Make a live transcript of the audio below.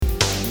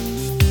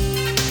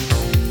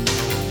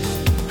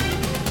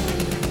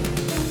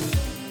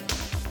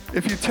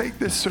If you take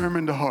this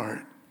sermon to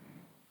heart,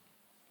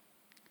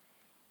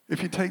 it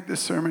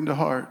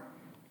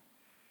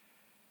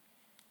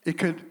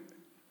could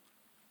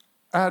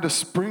add a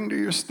spring to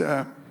your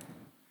step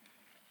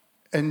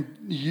and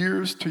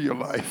years to your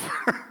life.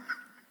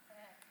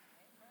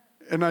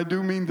 And I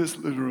do mean this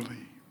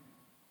literally.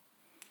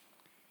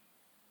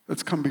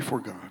 Let's come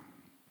before God.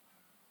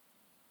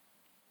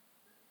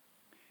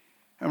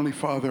 Heavenly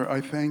Father,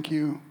 I thank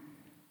you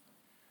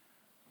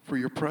for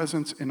your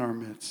presence in our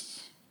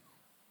midst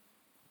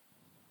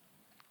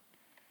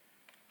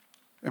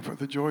and for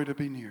the joy to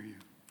be near you.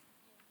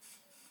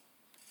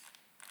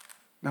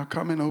 Now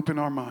come and open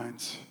our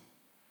minds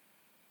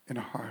and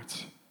our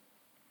hearts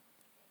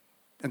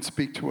and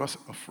speak to us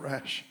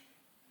afresh.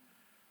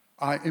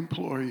 I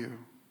implore you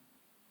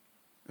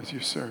as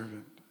your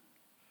servant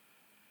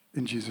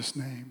in Jesus'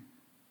 name.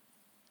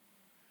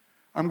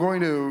 I'm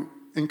going to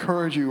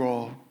encourage you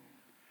all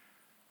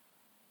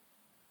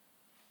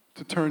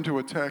to turn to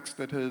a text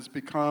that has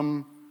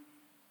become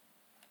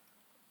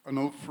an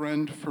old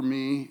friend for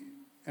me,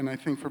 and I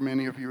think for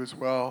many of you as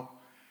well.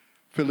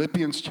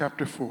 Philippians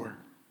chapter 4.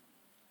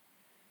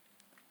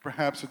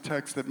 Perhaps a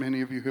text that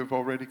many of you have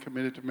already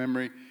committed to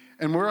memory.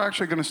 And we're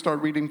actually going to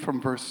start reading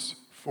from verse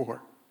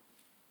 4.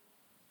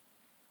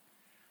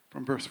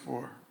 From verse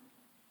 4.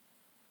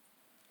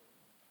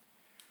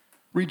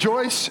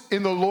 Rejoice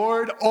in the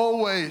Lord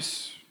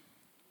always.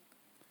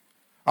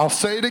 I'll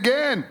say it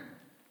again.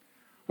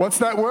 What's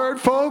that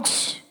word,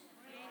 folks?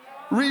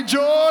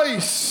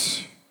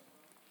 Rejoice.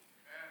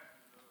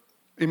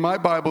 In my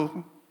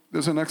Bible,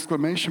 there's an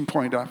exclamation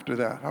point after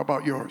that. How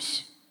about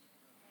yours?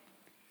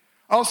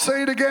 I'll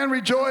say it again,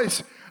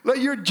 rejoice. Let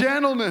your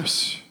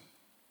gentleness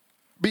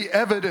be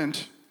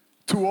evident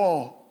to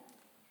all.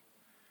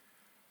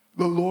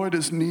 The Lord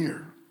is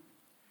near.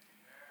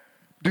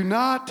 Do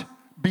not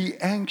be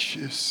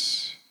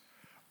anxious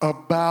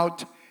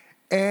about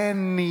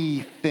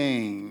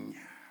anything.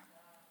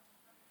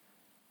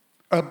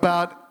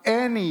 About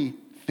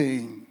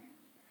anything.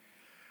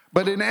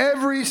 But in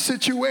every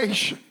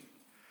situation,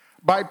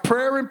 by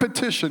prayer and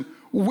petition,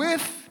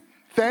 with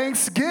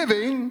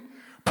thanksgiving,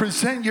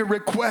 present your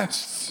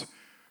requests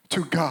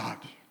to God.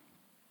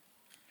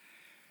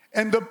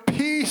 And the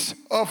peace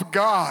of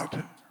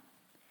God,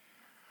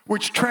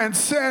 which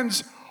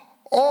transcends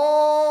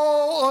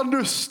all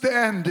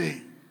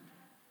understanding,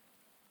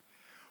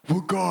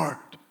 will guard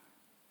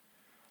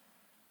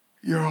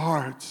your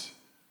hearts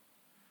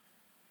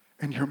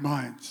and your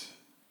minds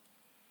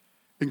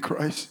in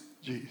Christ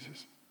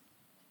Jesus.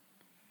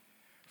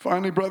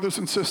 Finally, brothers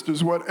and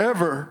sisters,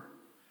 whatever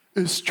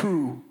is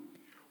true,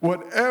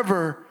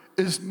 whatever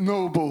is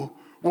noble,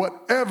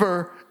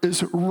 whatever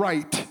is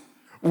right,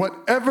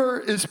 whatever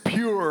is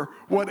pure,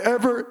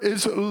 whatever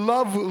is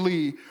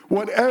lovely,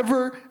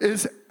 whatever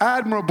is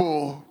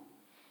admirable,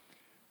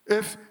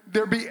 if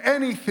there be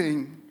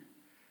anything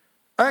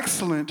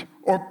excellent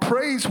or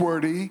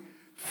praiseworthy,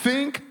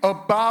 think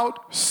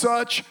about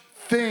such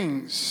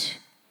things.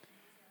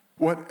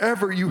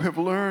 Whatever you have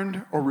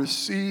learned or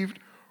received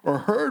or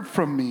heard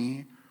from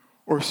me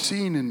or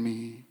seen in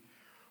me,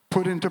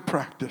 put into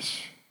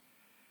practice.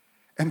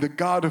 And the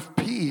God of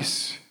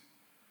peace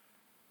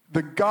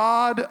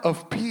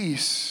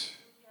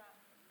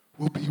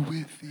will be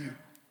with you.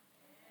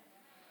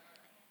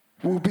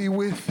 Will be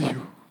with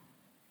you.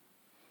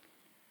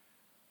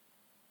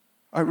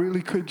 I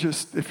really could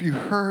just, if you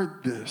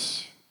heard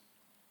this,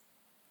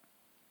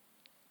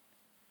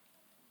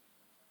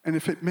 and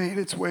if it made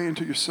its way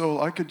into your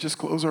soul, I could just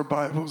close our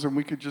Bibles and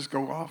we could just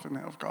go off and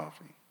have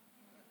coffee.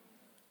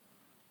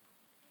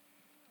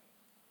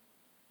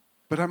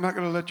 But I'm not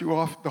going to let you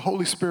off. The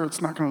Holy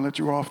Spirit's not going to let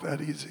you off that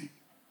easy.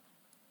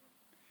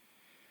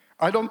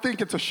 I don't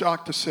think it's a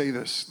shock to say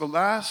this. The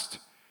last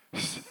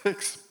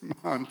 6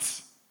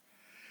 months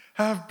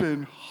have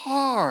been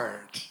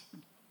hard.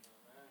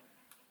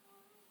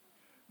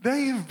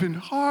 They have been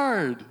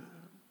hard.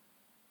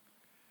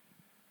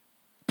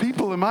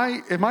 People, am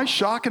I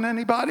shocking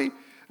anybody?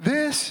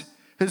 This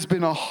has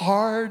been a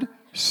hard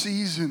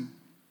season.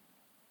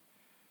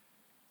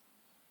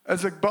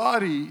 As a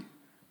body,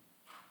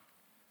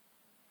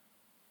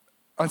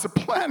 as a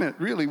planet,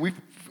 really, we've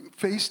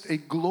faced a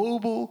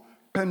global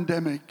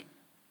pandemic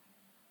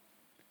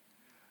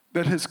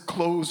that has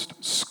closed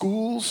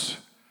schools,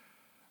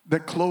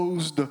 that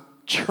closed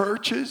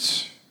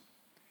churches.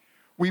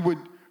 We would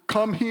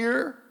come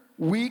here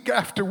week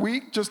after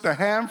week, just a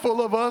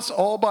handful of us,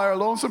 all by our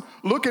lonesome,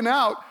 looking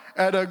out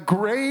at a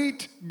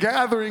great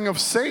gathering of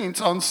saints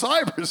on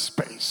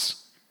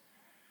cyberspace.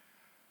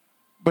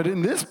 But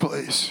in this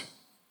place,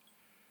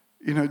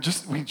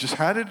 we just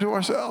had it to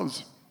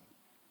ourselves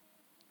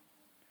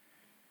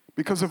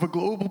because of a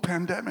global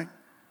pandemic.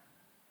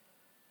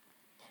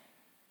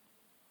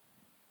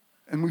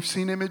 And we've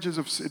seen images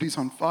of cities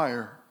on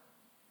fire,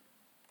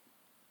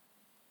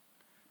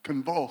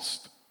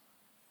 convulsed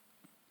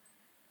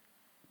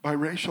by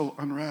racial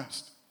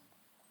unrest.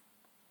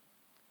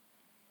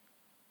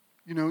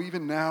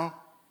 Even now,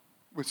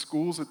 with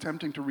schools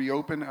attempting to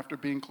reopen after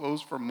being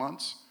closed for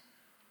months,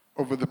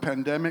 over the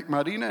pandemic,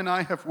 Marina and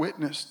I have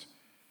witnessed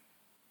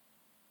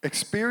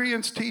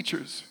experienced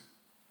teachers,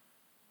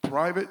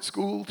 private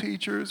school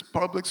teachers,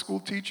 public school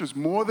teachers,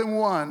 more than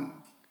one,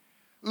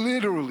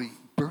 literally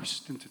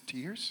burst into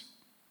tears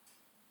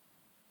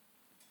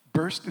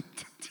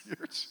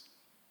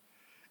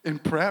in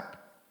prep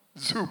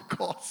Zoom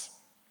calls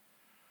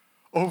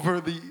over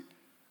the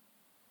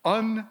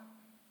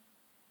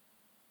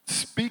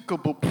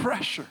unspeakable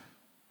pressure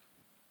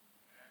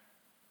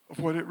of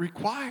what it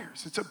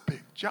requires. It's a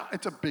big job.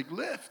 It's a big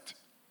lift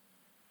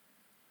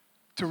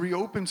to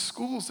reopen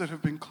schools that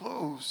have been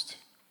closed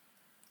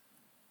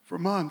for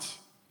months.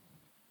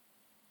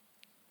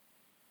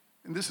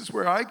 And this is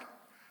where I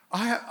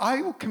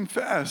will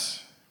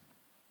confess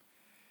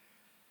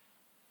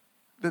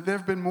that there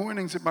have been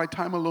mornings at my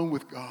time alone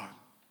with God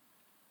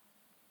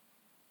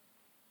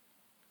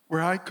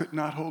where I could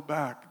not hold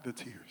back the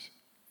tears.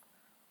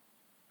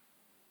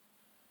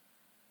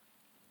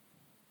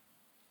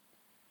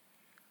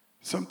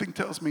 Something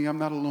tells me I'm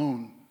not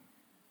alone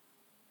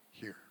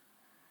here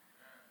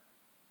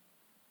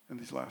in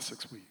these last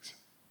 6 weeks.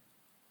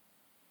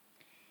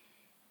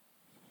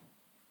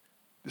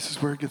 This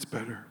is where it gets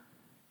better.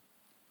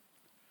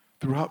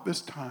 Throughout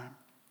this time,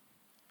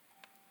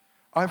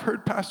 I've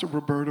heard Pastor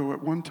Roberto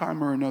at one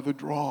time or another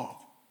draw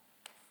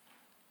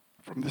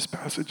from this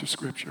passage of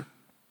Scripture,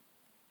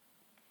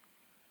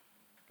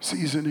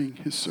 seasoning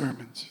his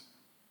sermons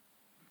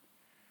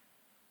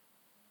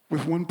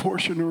with one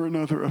portion or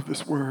another of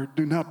this word.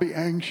 Do not be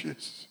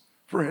anxious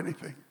for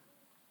anything.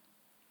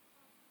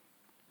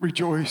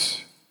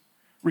 Rejoice.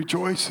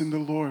 Rejoice in the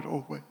Lord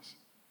always.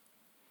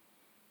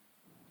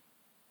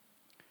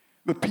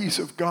 The peace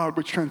of God,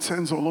 which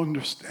transcends all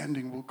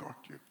understanding, will guard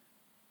you.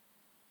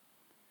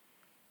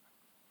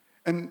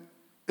 And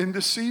in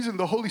this season,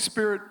 the Holy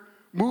Spirit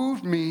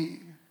moved me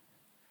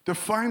to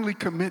finally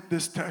commit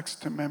this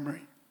text to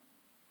memory.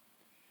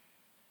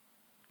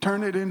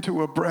 Turn it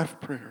into a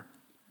breath prayer.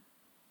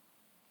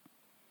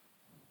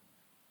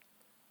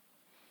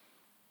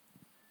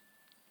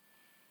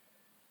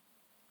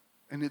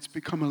 And it's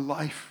become a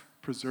life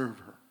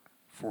preserver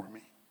for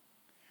me.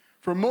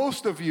 For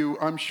most of you,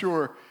 I'm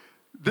sure,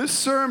 this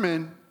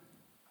sermon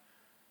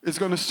is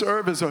going to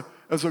serve as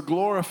a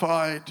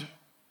glorified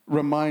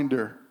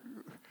reminder.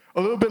 A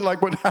little bit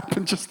like what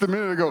happened just a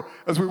minute ago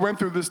as we went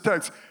through this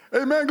text.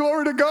 Amen,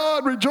 glory to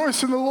God,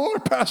 rejoice in the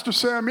Lord, Pastor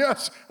Sam.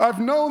 Yes, I've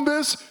known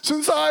this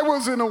since I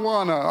was in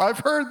Awana. I've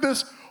heard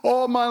this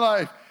all my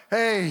life.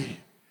 Hey,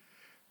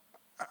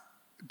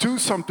 do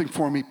something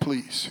for me,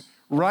 please.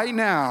 Right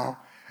now,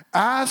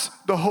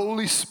 ask the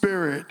Holy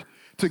Spirit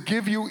to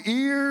give you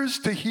ears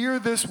to hear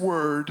this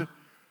word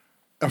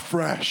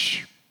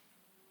afresh.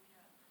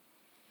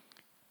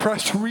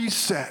 Press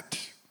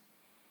reset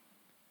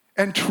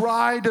and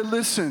try to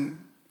listen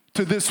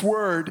to this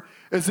word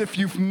as if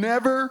you've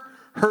never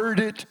heard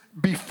it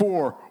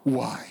before.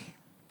 Why?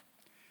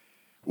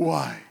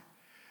 Why?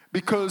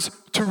 Because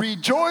to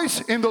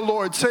rejoice in the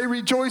Lord, say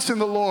rejoice in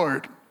the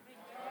Lord.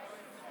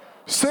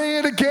 Say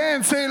it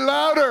again, say it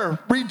louder.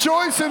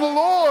 Rejoice in the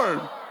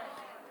Lord.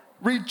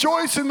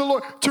 Rejoice in the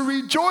Lord. To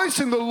rejoice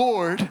in the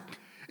Lord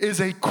is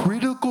a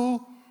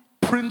critical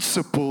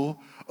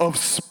principle of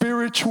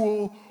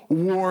spiritual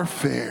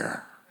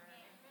warfare.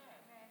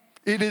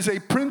 It is a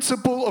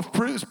principle of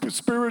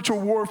spiritual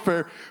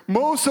warfare.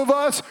 Most of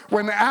us,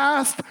 when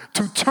asked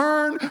to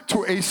turn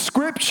to a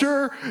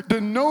scripture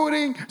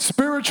denoting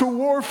spiritual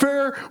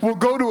warfare, will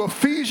go to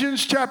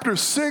Ephesians chapter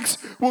 6,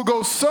 we'll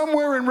go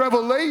somewhere in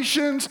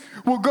Revelations,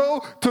 we'll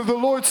go to the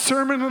Lord's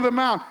Sermon on the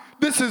Mount.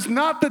 This is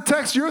not the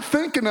text you're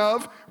thinking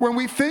of when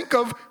we think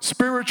of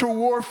spiritual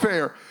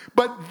warfare.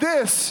 But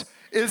this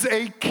is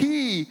a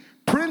key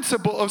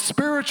principle of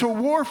spiritual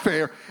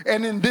warfare.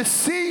 And in this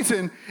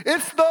season,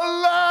 it's the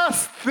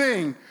last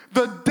thing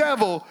the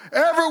devil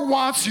ever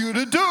wants you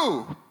to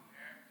do.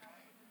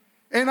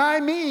 And I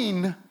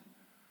mean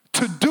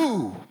to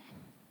do.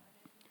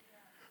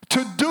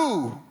 To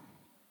do.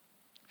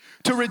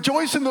 To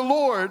rejoice in the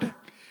Lord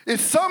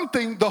is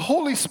something the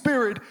Holy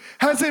Spirit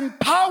has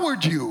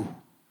empowered you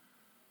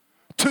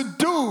to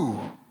do.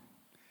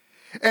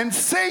 And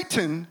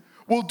Satan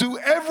will do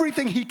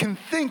everything he can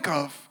think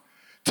of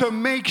to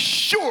make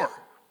sure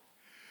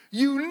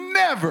you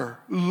never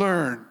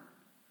learn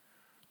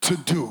to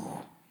do.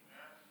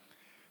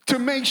 To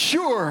make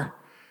sure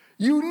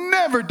you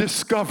never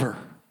discover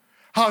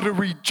how to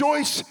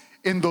rejoice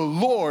in the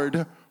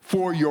Lord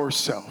for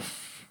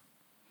yourself.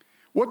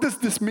 What does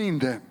this mean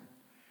then,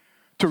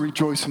 to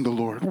rejoice in the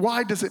Lord?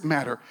 Why does it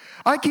matter?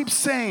 I keep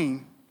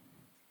saying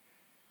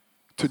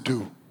to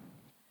do.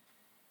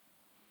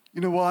 You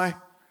know why?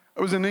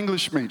 I was an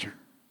English major.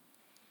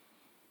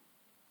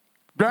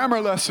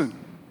 Grammar lesson.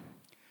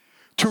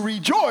 To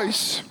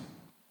rejoice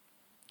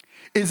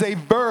is a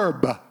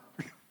verb.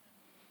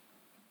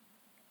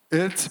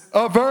 It's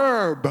a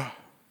verb.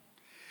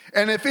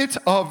 And if it's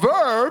a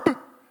verb,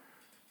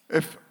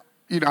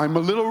 I'm a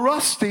little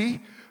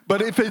rusty,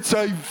 but if it's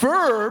a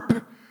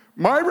verb,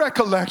 my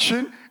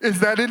recollection is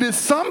that it is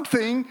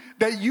something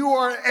that you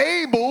are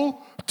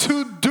able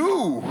to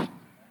do.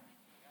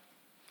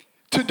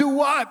 To do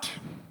what?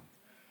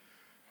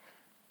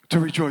 To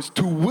rejoice.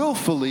 To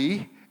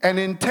willfully and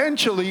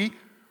intentionally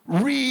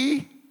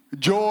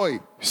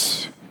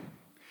rejoice.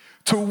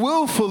 To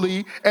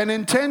willfully and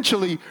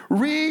intentionally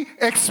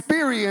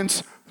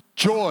re-experience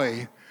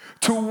joy.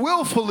 To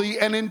willfully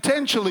and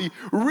intentionally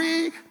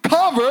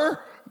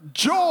recover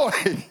joy.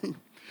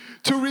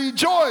 To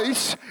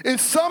rejoice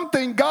is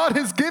something God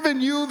has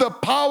given you the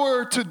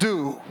power to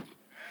do.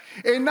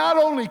 And not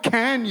only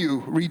can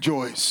you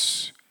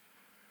rejoice,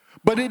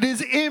 but it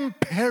is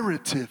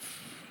imperative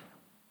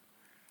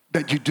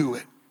that you do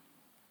it.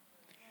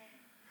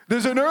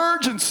 There's an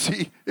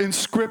urgency in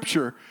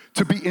Scripture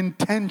to be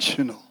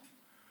intentional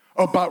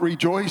about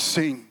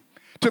rejoicing,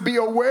 to be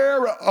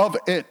aware of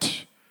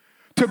it,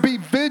 to be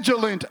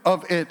vigilant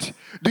of it.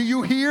 Do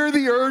you hear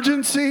the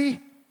urgency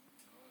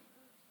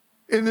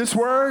in this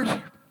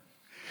word?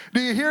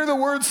 Do you hear the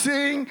word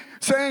saying,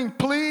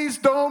 please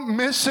don't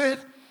miss it?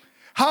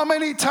 How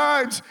many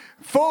times,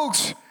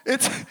 folks,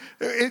 it's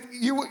as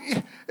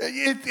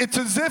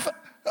if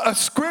a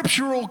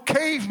scriptural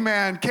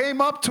caveman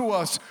came up to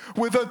us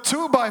with a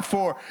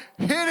 2x4,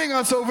 hitting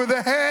us over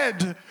the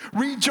head.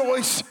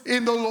 Rejoice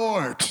in the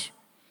Lord.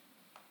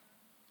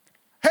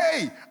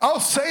 Hey, I'll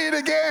say it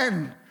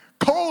again.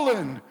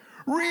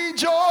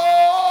 Rejoice!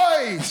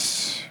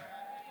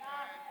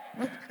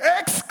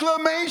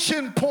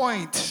 Exclamation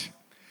point.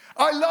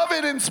 I love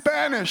it in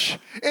Spanish.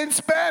 In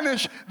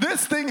Spanish,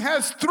 this thing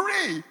has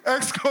 3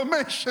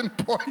 exclamation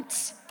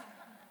points.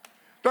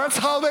 That's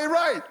how they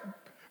write.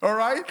 All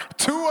right?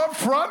 2 up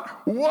front,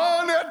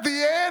 1 at the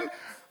end.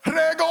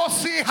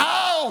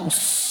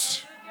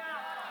 Regocijaos.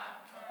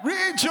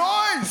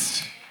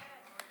 Rejoice.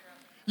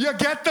 You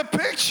get the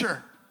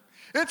picture.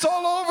 It's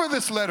all over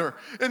this letter.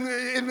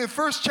 In the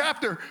first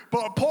chapter,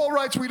 Paul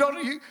writes,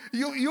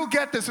 you'll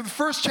get this. In the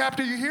first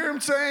chapter, you hear him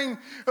saying,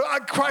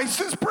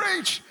 Christ is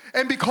preached.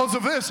 And because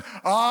of this,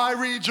 I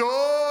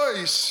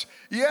rejoice.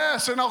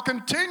 Yes, and I'll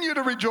continue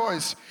to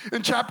rejoice.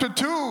 In chapter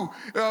 2,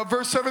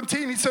 verse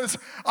 17, he says,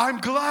 I'm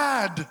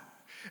glad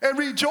and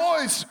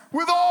rejoice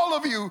with all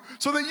of you,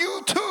 so that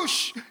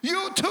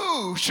you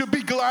too should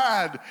be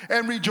glad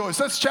and rejoice.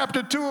 That's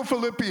chapter 2 of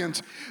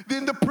Philippians.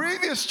 In the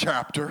previous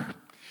chapter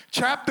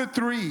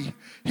 3,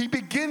 he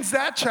begins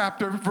that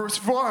chapter,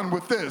 verse 1,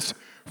 with this.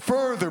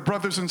 Further,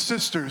 brothers and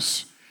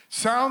sisters.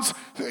 Sounds,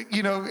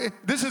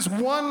 this is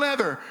one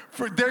letter.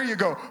 There you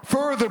go.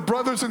 Further,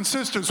 brothers and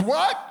sisters.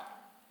 What?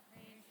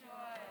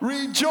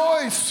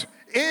 Rejoice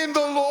in the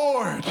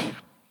Lord.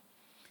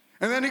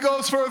 And then he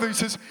goes further. He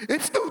says,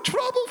 it's no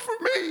trouble for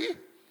me.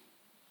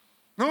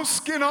 No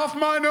skin off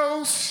my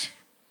nose.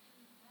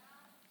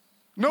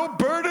 No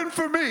burden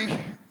for me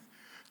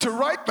to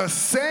write the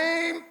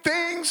same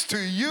things to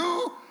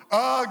you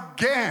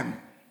again.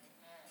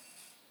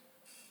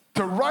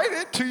 To write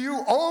it to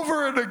you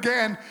over and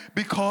again,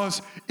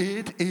 because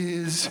it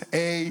is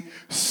a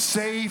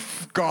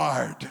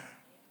safeguard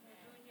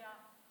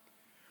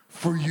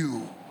for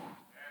you.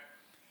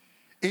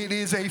 It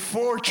is a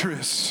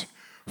fortress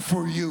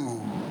for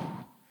you.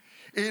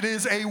 It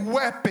is a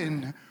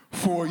weapon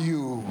for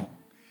you.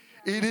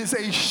 It is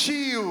a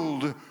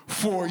shield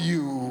for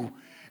you.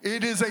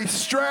 It is a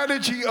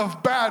strategy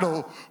of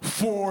battle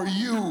for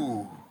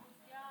you.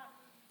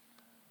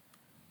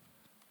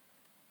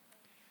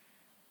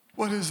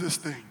 What is this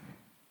thing?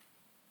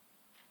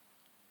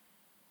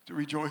 To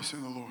rejoice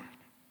in the Lord.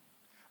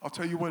 I'll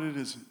tell you what it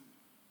isn't.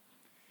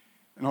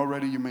 And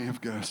already you may have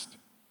guessed.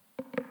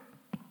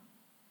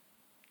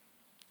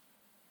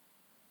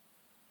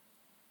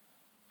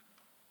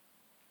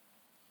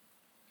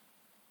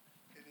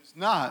 It is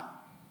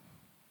not,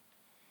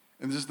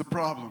 and this is the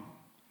problem.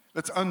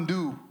 Let's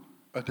undo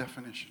a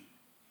definition.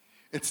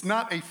 It's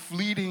not a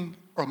fleeting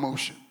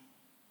emotion.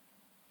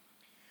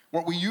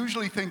 What we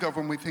usually think of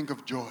when we think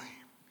of joy.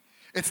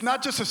 It's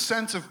not just a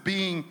sense of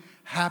being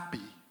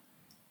happy.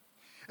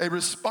 A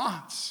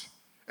response.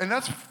 And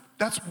that's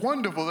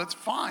wonderful, that's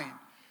fine.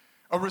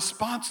 A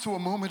response to a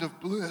moment of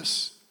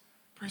bliss.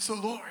 Praise the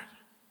Lord.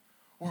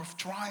 Or of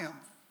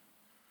triumph.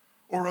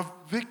 Or of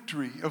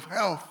victory, of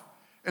health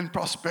and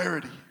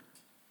prosperity.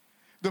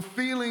 The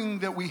feeling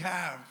that we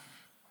have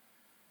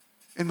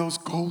in those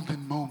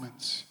golden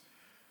moments.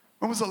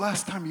 When was the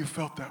last time you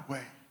felt that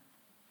way?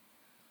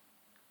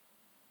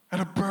 At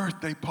a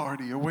birthday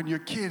party, or when your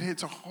kid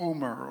hits a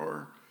homer,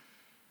 or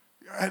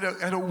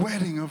at a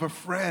wedding of a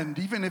friend,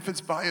 even if it's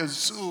via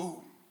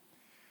Zoom,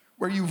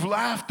 where you've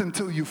laughed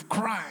until you've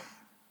cried.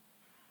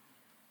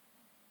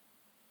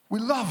 We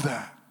love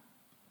that.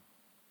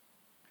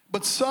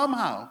 But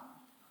somehow,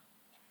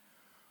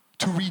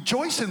 to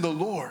rejoice in the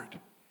Lord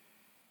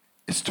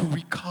is to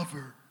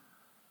recover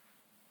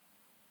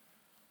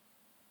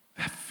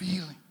that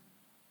feeling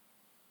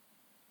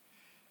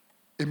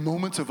in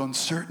moments of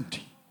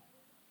uncertainty,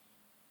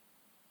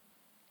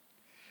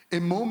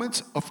 in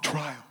moments of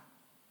trial,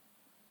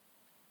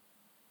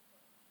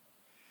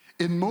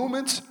 in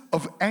moments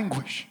of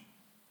anguish,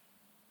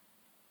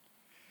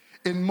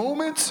 in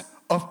moments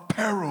of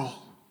peril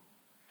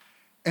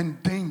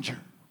and danger.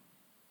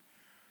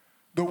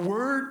 The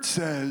word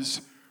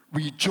says,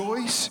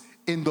 rejoice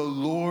in the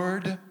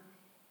Lord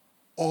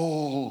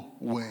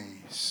always.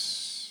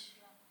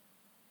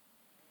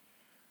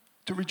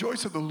 To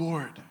rejoice in the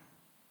Lord.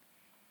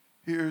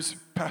 Here's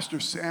Pastor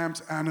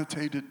Sam's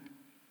annotated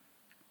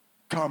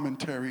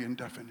commentary and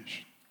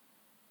definition.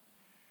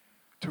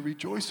 To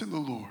rejoice in the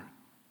Lord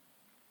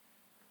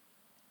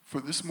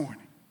for this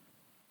morning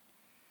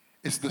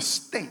is the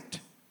state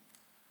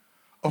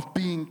of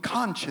being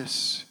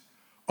conscious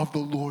of the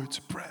Lord's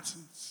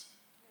presence.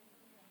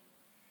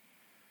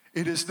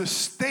 It is the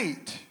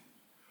state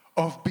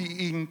of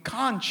being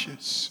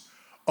conscious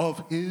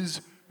of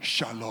his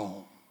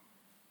shalom.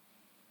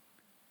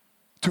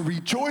 To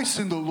rejoice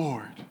in the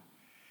Lord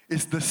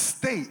is the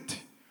state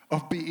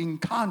of being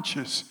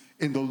conscious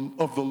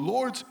of the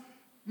Lord's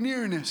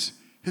nearness,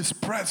 his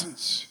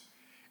presence.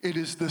 It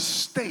is the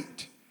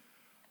state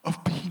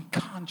of being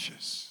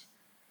conscious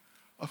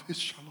of his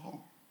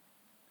shalom.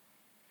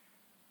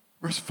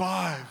 Verse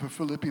 5 of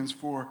Philippians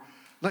 4,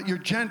 let your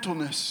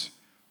gentleness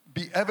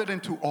be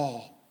evident to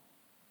all.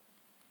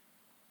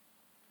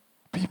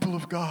 People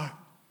of God,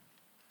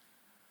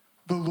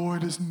 the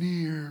Lord is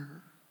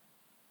near.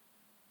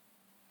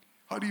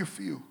 How do you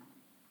feel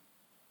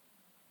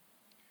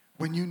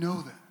when you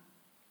know that?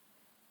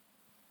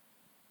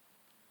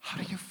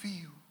 How do you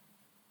feel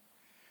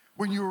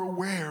when you're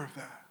aware of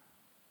that?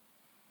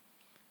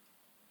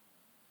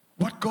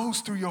 What goes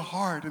through your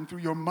heart and through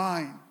your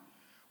mind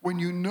when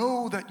you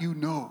know that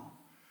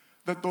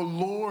the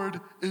Lord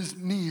is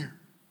near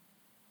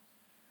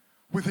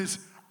with his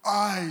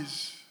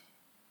eyes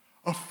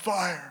of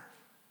fire,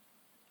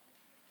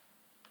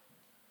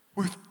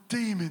 with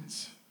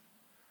demons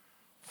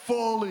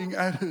falling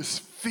at his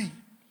feet,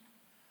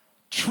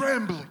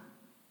 trembling,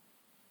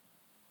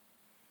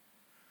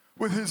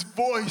 with his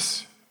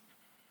voice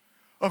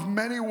of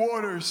many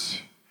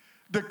waters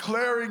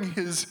declaring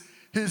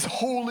his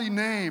holy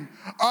name,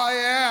 I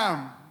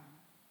am.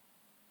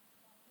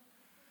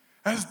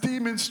 As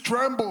demons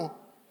tremble,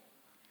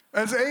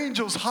 as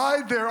angels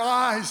hide their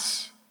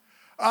eyes,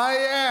 I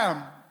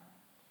am.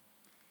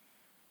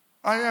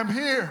 I am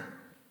here.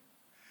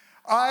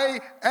 I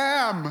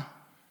am.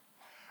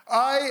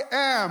 I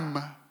am.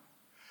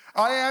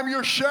 I am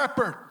your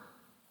shepherd.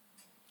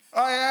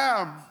 I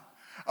am.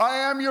 I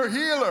am your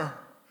healer.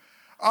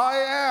 I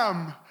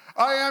am.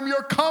 I am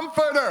your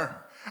comforter.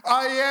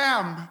 I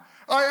am.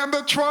 I am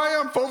the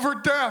triumph over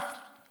death.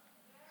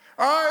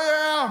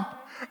 I am.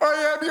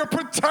 I am your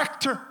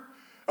protector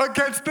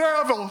against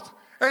devils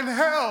and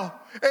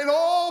hell and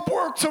all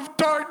works of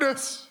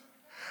darkness.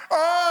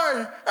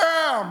 I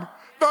am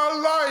the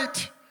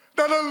light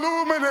that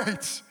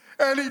illuminates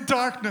any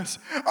darkness.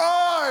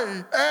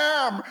 I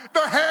am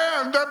the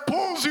hand that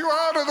pulls you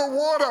out of the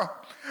water.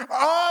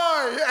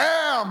 I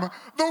am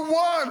the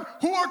one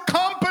who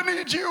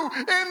accompanied you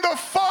in the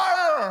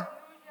fire.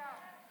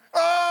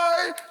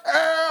 I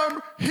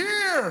am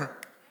here,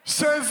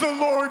 says the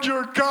Lord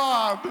your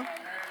God.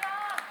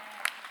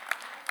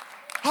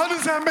 How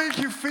does that make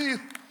you feel?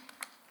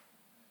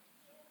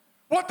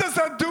 What does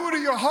that do to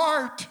your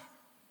heart?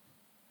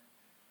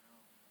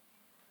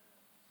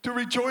 To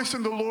rejoice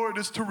in the Lord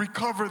is to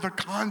recover the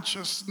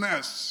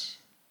consciousness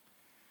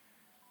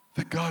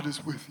that God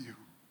is with you.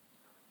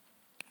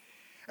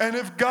 And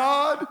if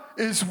God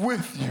is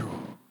with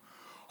you,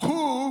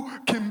 who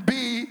can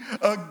be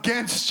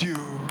against you?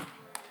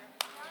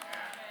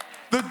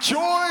 The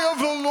joy of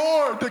the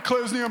Lord,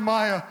 declares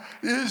Nehemiah,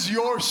 is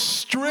your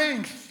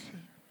strength.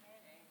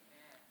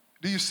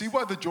 Do you see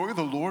why the joy of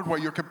the Lord, why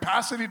your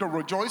capacity to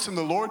rejoice in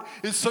the Lord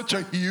is such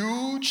a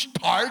huge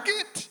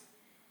target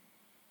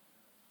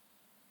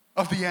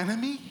of the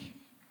enemy?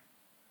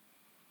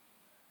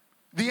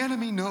 The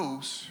enemy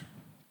knows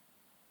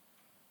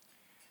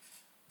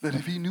that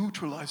if he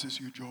neutralizes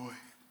your joy,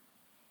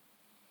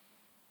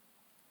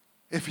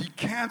 if he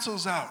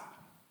cancels out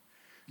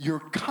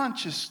your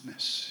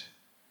consciousness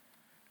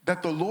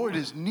that the Lord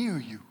is near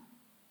you,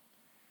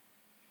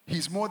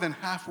 he's more than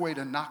halfway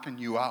to knocking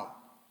you out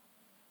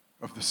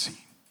of the scene.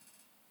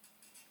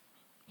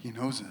 He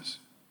knows this.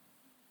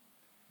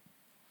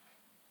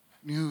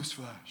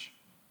 Newsflash.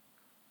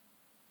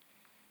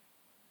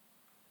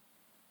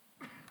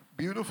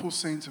 Beautiful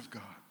saints of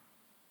God,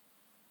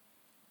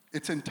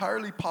 it's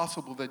entirely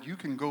possible that you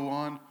can go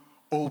on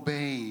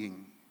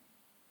obeying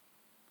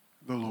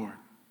the Lord.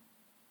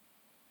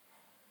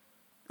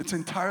 It's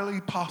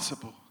entirely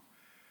possible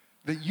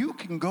that you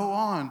can go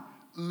on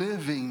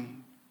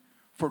living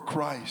for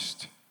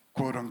Christ,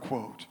 quote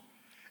unquote,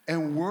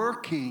 and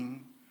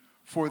working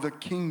for the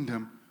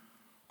kingdom,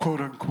 quote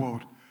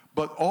unquote,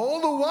 but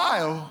all the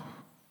while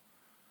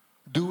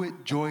do it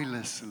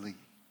joylessly.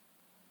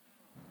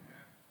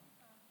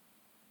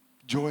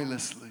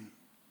 Joylessly.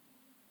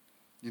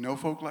 You know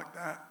folk like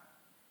that?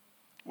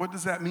 What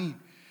does that mean?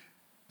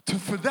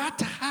 For that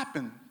to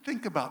happen,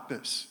 think about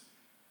this.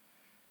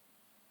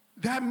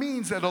 That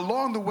means that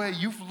along the way,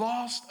 you've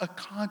lost a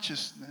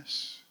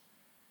consciousness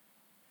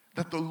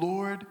that the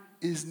Lord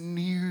is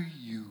near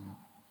you.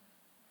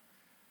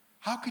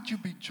 How could you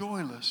be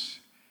joyless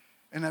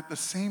And at the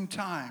same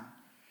time,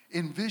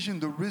 envision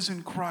the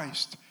risen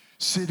Christ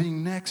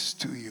sitting next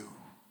to you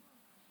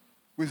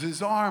with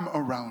his arm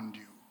around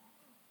you.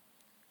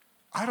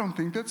 I don't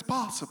think that's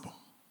possible.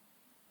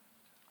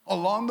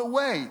 Along the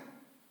way,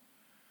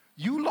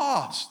 you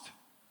lost.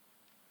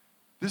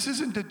 This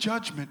isn't a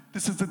judgment.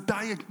 This is a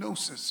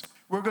diagnosis.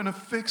 We're going to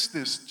fix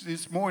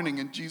this morning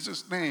in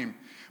Jesus' name.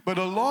 But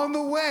along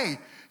the way,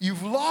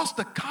 you've lost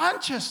the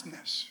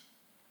consciousness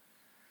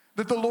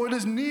that the Lord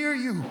is near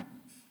you,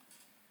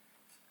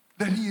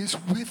 that he is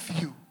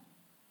with you,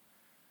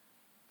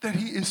 that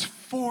he is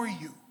for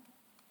you,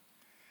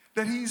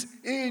 that he's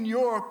in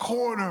your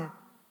corner,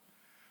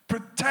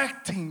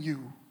 protecting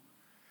you,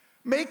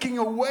 making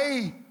a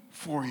way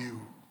for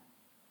you.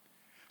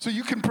 So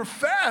you can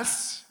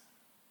profess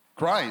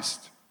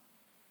Christ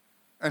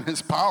and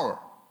his power,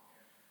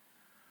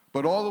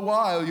 but all the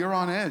while you're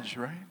on edge,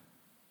 right?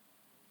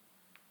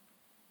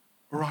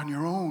 Or on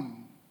your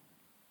own.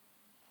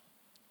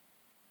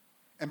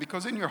 And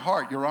because in your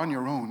heart you're on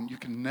your own, you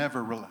can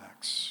never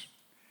relax.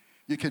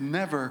 You can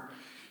never,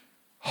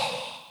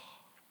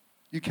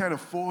 you can't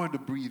afford to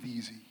breathe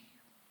easy.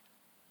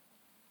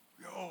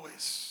 You're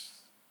always,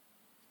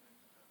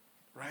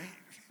 right?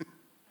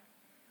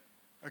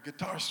 A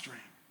guitar string.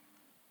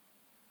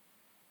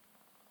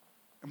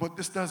 And what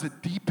this does,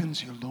 it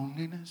deepens your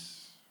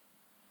loneliness.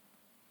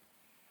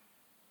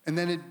 And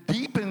then it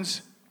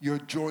deepens your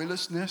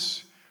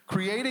joylessness,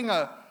 creating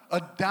a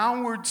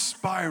downward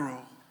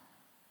spiral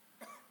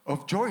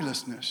of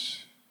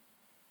joylessness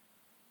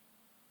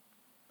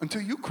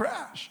until you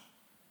crash.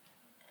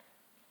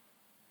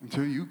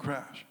 Until you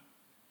crash.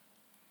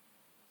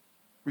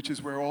 Which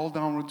is where all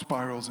downward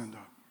spirals end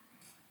up.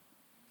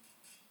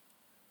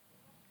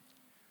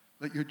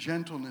 Let your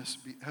gentleness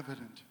be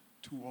evident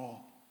to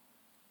all.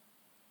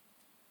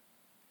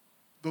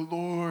 The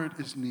Lord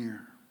is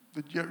near.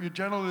 Let your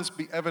gentleness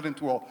be evident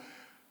to all.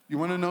 You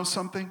want to know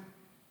something?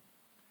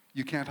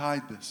 You can't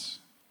hide this.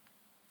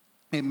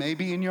 It may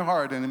be in your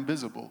heart and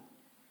invisible,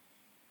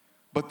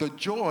 but the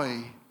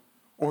joy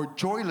or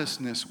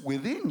joylessness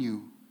within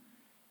you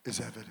is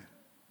evident.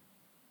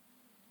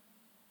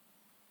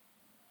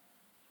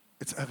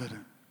 It's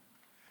evident.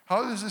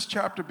 How does this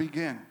chapter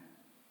begin?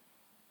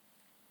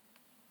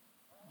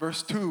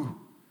 Verse 2,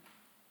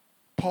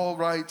 Paul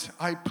writes,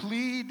 I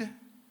plead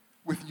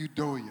with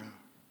Euodia,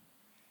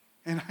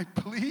 and I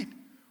plead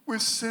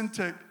with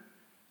Syntyche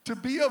to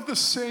be of the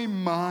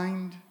same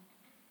mind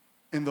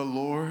in the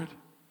Lord.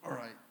 All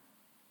right,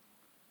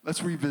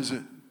 let's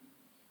revisit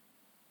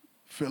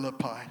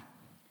Philippi.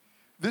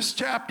 This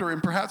chapter,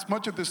 and perhaps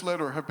much of this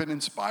letter, have been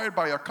inspired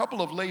by a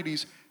couple of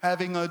ladies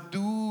having a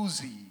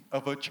doozy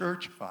of a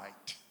church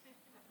fight.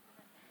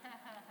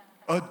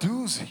 A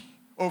doozy.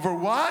 Over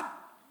what?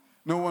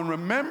 No one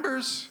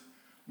remembers.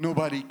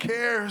 Nobody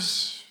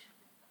cares.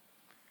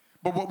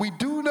 But what we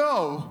do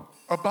know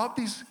about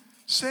these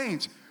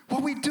saints,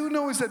 what we do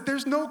know is that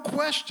there's no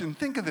question,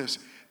 think of this,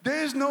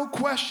 there's no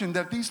question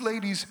that these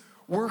ladies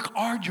work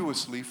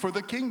arduously for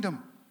the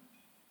kingdom.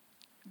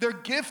 They're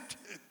gifted.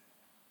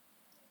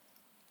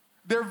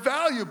 They're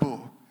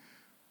valuable.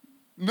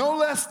 No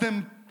less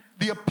than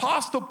the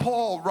Apostle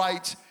Paul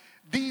writes,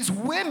 these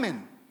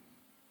women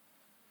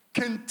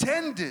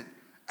contended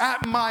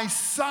at my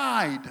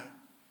side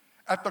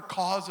at the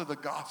cause of the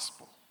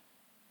gospel.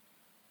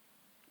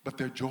 But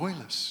they're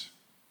joyless.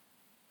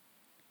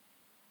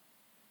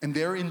 And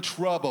they're in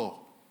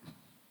trouble.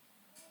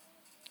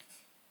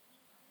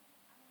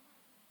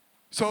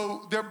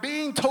 So they're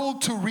being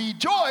told to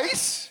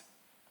rejoice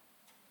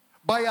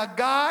by a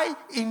guy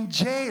in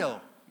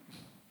jail.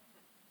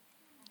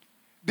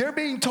 They're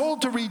being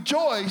told to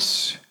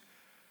rejoice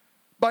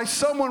by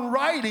someone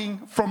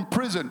writing from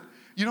prison.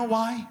 You know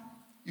why?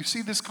 You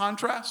see this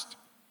contrast?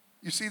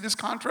 You see this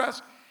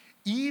contrast?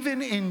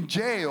 Even in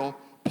jail,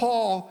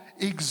 Paul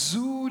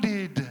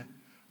exuded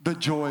the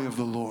joy of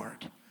the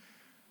Lord.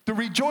 To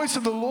rejoice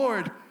in the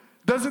Lord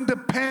doesn't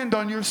depend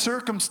on your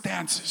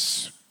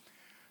circumstances.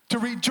 To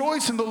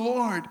rejoice in the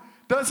Lord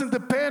doesn't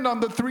depend on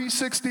the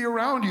 360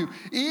 around you.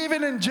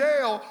 Even in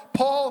jail,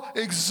 Paul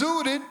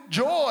exuded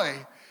joy.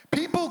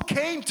 People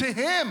came to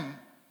him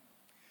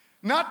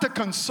not to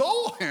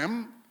console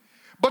him,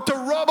 but to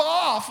rub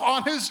off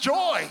on his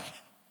joy.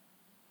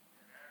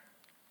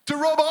 To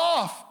rub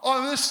off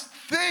on this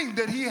thing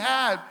that he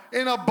had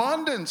in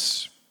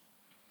abundance.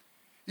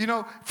 You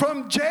know,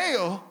 from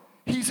jail,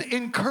 he's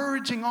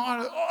encouraging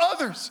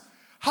others.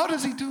 How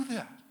does he do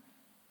that?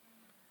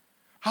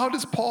 How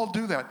does Paul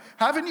do that?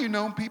 Haven't you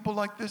known people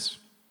like this?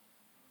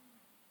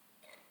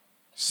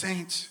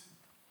 Saints.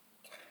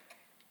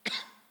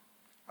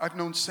 I've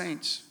known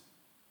saints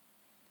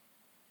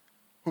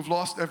who've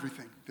lost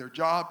everything. Their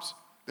jobs,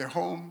 their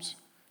homes,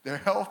 their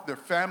health, their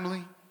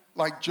family.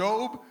 Like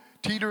Job,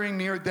 teetering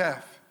near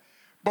death.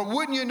 But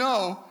wouldn't you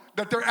know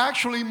that they're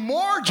actually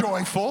more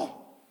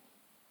joyful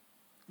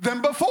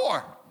than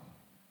before?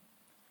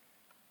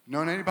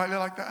 Known anybody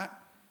like that?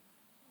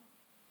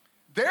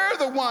 They're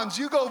the ones,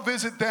 you go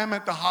visit them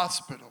at the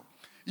hospital.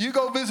 You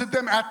go visit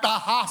them at the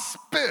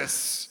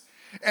hospice.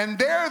 And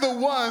they're the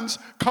ones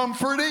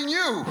comforting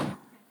you.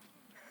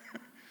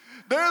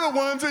 They're the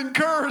ones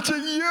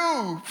encouraging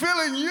you,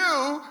 filling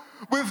you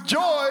with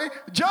joy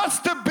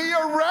just to be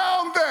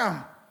around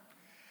them.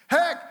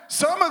 Heck,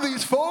 some of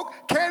these folk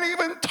can't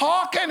even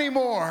talk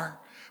anymore.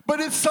 But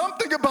it's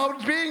something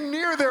about being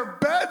near their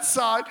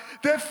bedside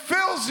that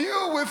fills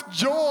you with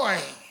joy.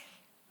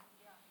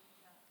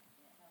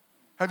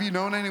 Have you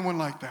known anyone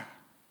like that?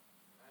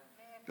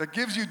 That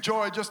gives you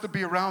joy just to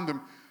be around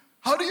them.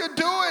 How do you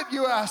do it,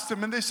 you ask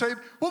them, and they say,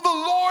 well, the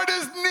Lord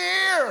is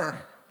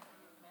near.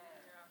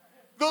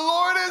 The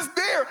Lord is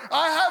near.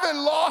 I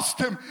haven't lost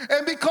him.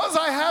 And because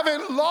I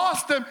haven't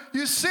lost him,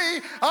 you see,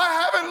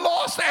 I haven't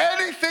lost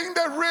anything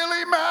that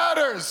really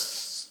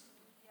matters.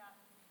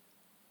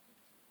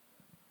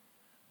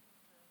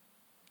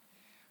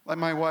 Like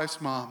my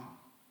wife's mom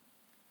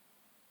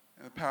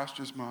and the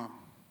pastor's mom,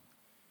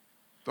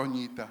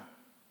 Doñita.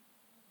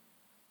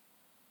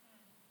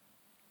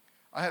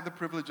 I had the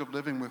privilege of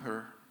living with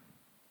her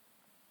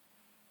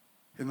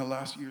in the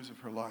last years of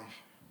her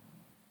life.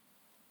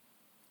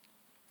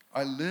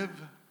 I live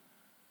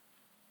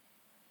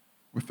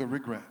with the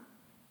regret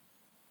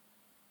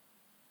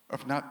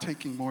of not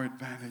taking more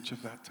advantage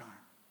of that time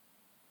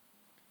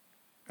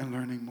and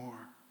learning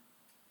more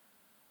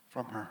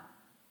from her.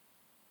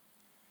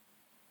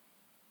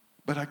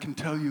 But I can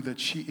tell you that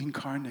she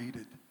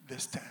incarnated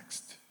this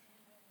text.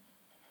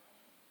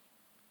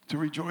 To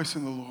rejoice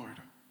in the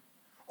Lord,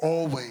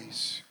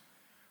 always.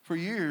 For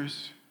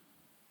years,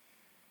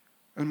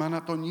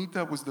 Hermana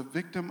Toñita was the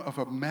victim of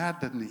a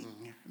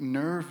maddening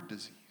nerve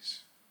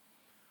disease,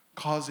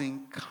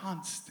 causing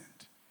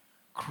constant,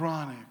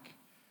 chronic,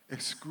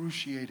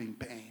 excruciating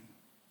pain.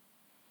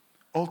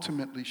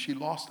 Ultimately, she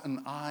lost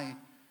an eye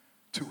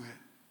to it.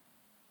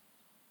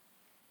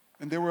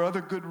 And there were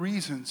other good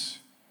reasons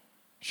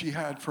she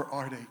had for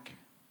heartache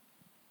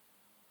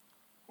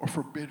or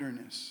for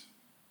bitterness.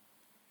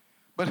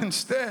 But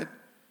instead,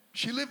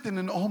 she lived in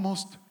an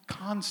almost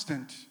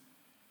constant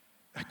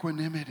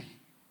equanimity.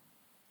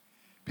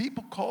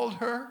 People called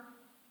her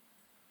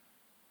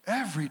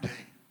every day.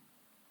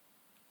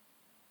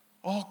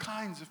 All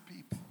kinds of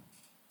people.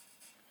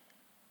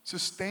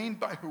 Sustained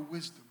by her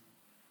wisdom.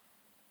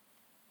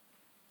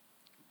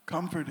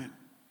 Comforted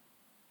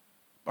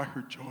by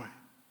her joy.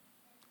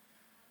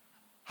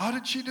 How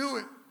did she do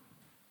it?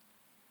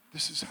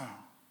 This is how.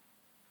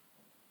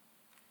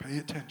 Pay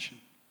attention.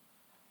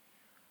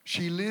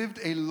 She lived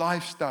a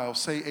lifestyle.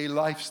 Say a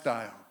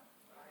lifestyle.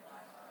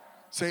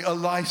 Say a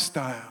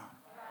lifestyle.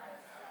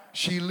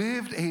 She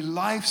lived a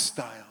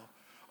lifestyle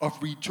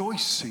of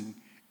rejoicing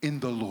in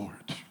the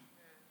Lord.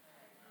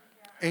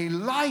 A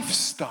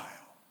lifestyle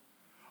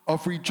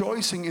of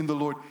rejoicing in the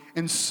Lord.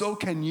 And so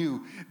can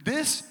you.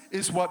 This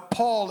is what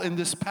Paul in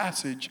this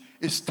passage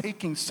is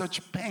taking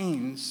such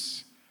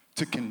pains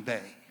to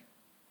convey.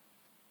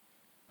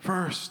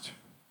 First,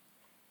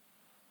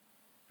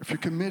 if you're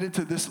committed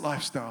to this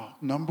lifestyle,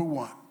 number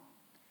one,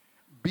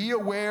 be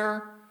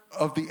aware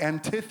of the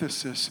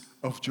antithesis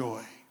of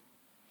joy.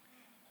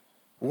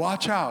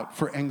 Watch out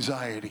for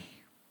anxiety.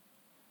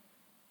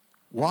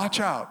 Watch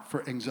out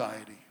for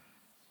anxiety.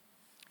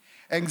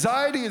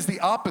 Anxiety is the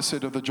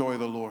opposite of the joy of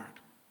the Lord.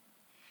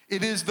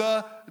 It is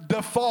the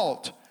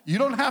default. You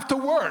don't have to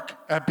work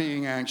at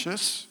being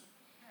anxious.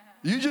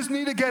 You just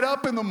need to get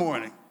up in the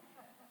morning.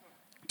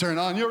 Turn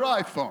on your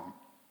iPhone.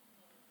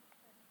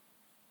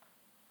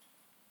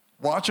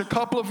 Watch a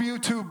couple of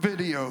YouTube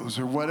videos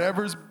or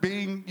whatever's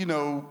being,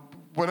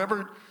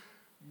 whatever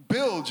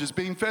bilge is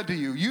being fed to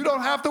you. You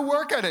don't have to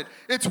work at it.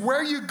 It's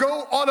where you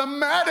go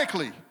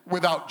automatically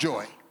without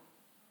joy.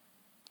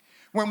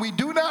 When we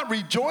do not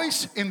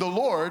rejoice in the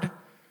Lord,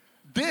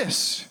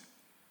 this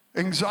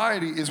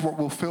anxiety is what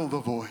will fill the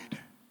void.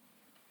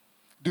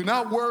 Do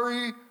not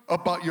worry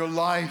about your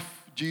life,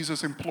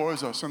 Jesus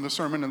implores us in the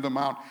Sermon on the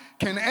Mount.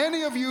 Can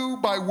any of you,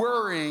 by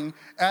worrying,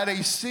 add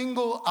a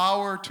single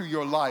hour to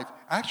your life?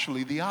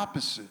 Actually, the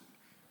opposite.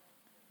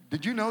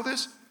 Did you know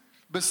this?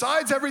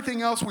 Besides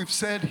everything else we've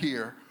said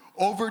here,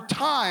 over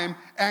time,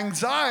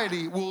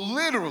 anxiety will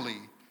literally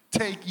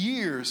take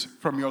years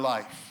from your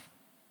life.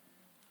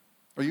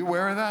 Are you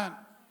aware of that?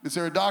 Is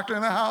there a doctor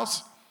in the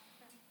house?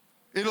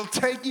 It'll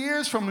take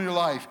years from your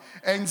life.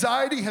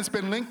 Anxiety has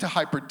been linked to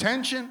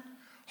hypertension,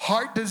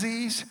 heart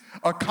disease,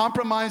 a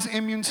compromised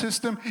immune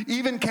system,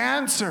 even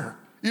cancer.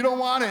 You don't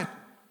want it.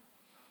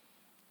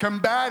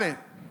 Combat it.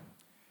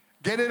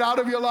 Get it out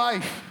of your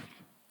life.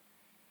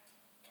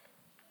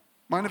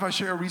 Mind if I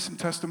share a recent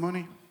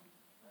testimony?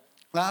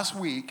 Last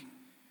week,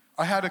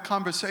 I had a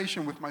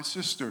conversation with my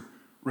sister,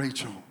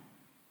 Rachel,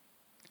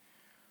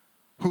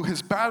 who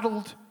has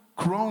battled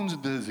Crohn's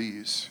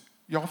disease.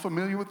 Y'all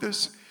familiar with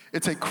this?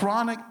 It's a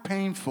chronic,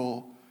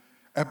 painful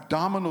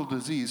abdominal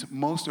disease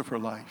most of her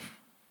life.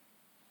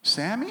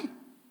 Sammy,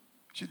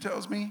 she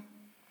tells me,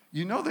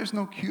 there's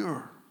no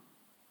cure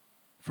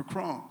for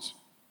Crohn's.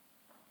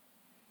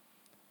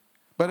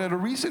 But at a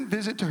recent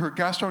visit to her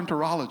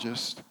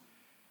gastroenterologist,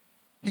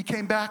 he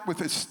came back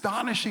with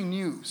astonishing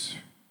news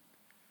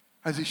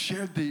as he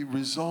shared the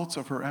results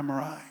of her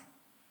MRI.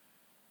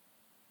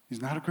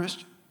 He's not a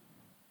Christian.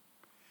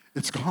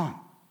 It's gone,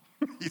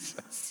 he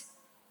says.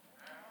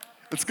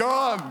 It's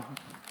gone.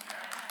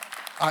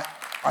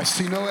 I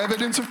see no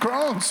evidence of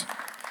Crohn's.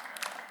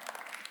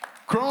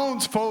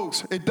 Crohn's,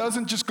 folks, it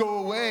doesn't just go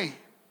away.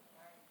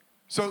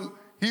 So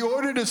he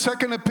ordered a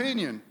second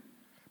opinion,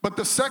 but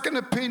the second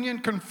opinion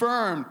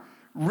confirmed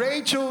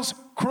Rachel's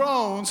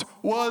Crohn's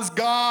was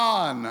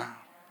gone.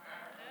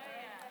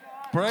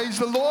 Praise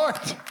the Lord.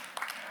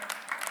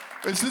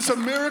 Is this a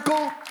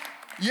miracle?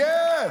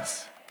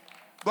 Yes.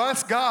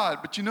 Bless God.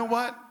 But you know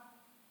what?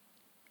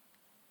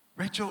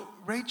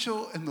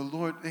 Rachel and the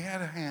Lord, they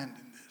had a hand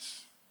in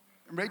this.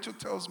 And Rachel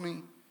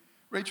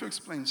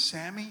explains,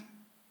 Sammy,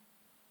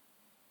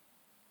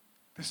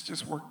 this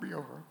just worked me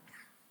over.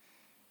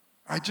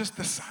 I just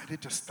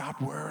decided to stop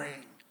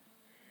worrying.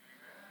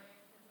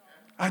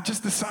 I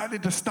just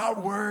decided to stop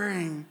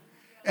worrying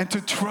and to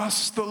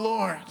trust the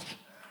Lord.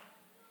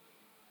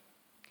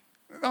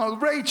 Now,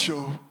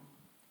 Rachel,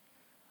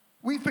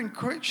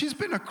 she's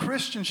been a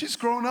Christian. She's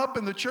grown up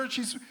in the church.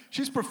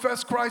 She's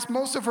professed Christ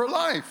most of her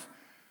life.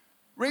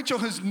 Rachel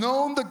has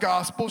known the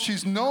gospel.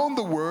 She's known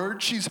the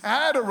word. She's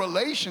had a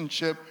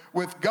relationship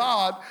with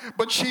God,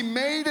 but she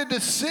made a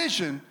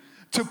decision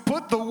to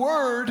put the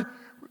word,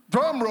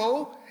 drum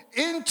roll,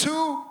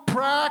 into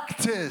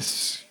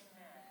practice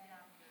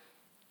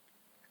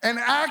and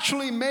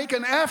actually make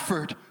an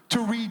effort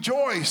to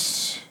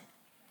rejoice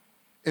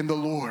in the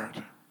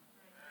Lord.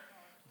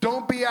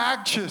 Don't be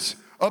anxious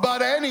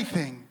about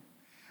anything,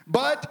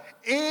 but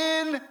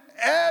in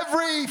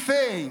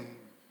everything.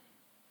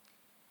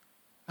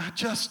 Not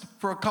just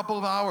for a couple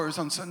of hours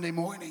on Sunday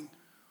morning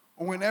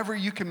or whenever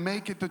you can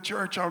make it to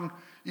church on,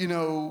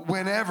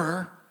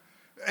 whenever.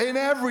 In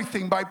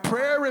everything, by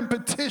prayer and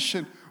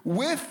petition,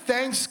 with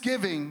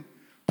thanksgiving,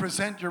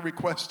 present your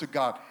request to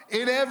God.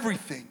 In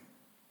everything.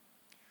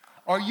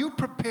 Are you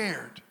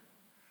prepared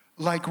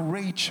like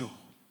Rachel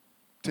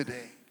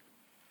today?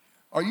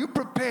 Are you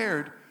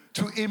prepared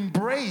to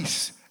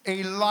embrace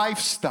a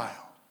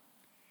lifestyle,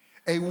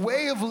 a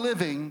way of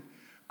living,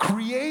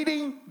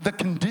 creating the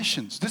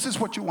conditions? This is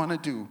what you want to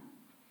do.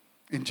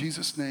 In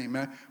Jesus' name.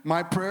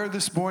 My prayer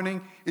this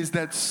morning is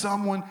that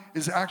someone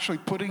is actually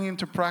putting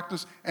into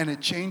practice and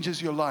it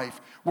changes your life.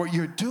 What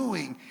you're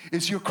doing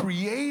is you're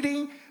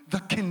creating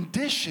the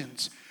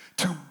conditions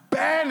to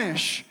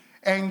banish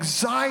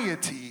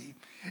anxiety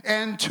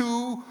and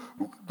to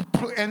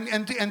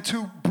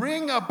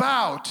bring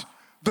about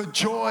the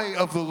joy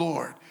of the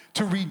Lord,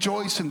 to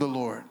rejoice in the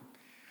Lord.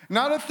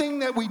 Not a thing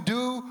that we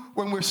do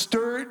when we're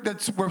stirred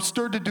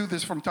to do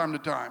this from time to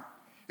time.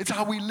 It's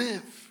how we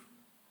live,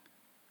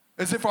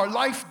 as if our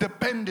life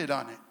depended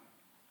on it.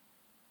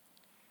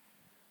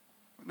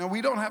 Now,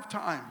 we don't have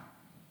time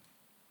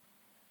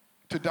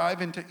to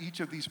dive into each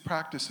of these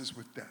practices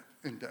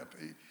in depth.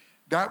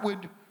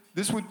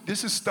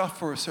 This is stuff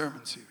for a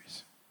sermon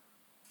series.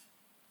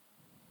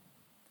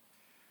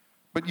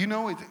 But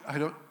I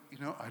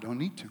don't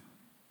need to.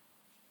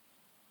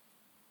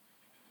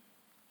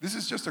 This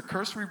is just a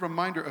cursory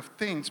reminder of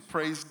things,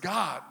 praise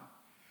God,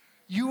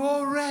 you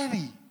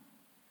already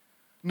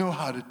know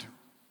how to do.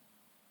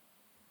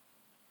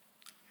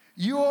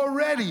 You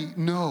already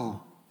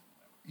know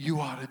you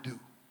ought to do.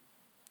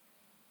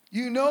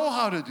 You know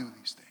how to do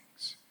these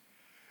things.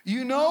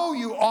 You know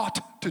you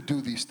ought to do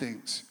these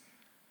things.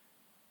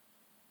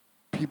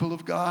 People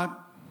of God,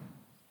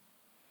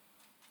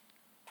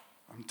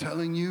 I'm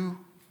telling you,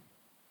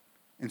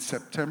 in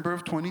September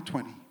of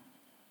 2020,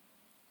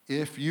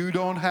 if you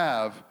don't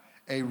have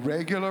a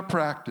regular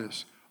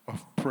practice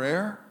of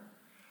prayer,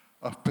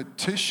 of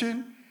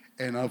petition,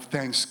 and of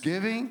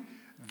thanksgiving,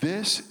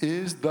 this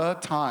is the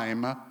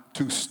time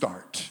to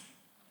start.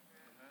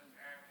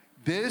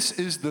 This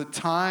is the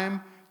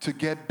time to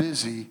get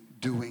busy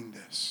doing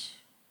this,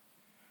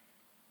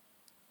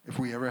 if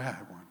we ever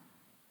had one.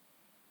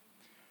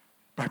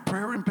 By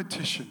prayer and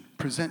petition,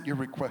 present your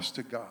request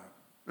to God.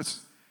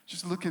 Let's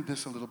just look at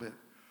this a little bit.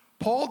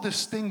 Paul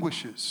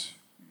distinguishes,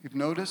 you've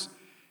noticed,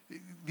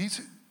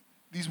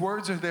 these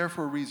words are there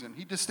for a reason.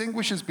 He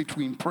distinguishes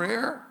between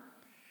prayer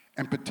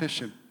and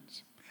petitions.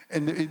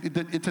 And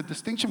it's a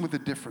distinction with a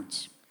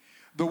difference.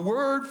 The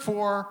word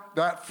for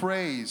that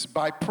phrase,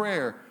 by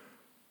prayer,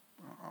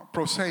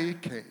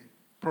 proseike,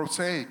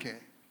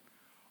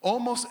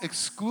 almost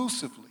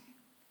exclusively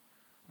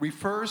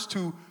refers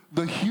to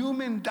the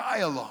human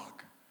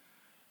dialogue,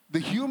 the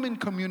human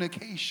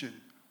communication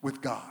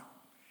with God,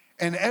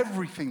 and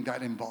everything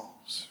that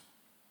involves.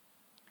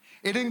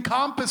 It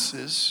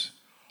encompasses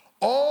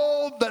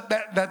all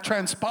that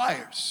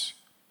transpires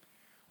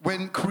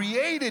when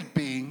created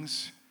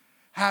beings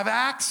have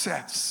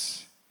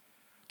access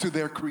to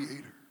their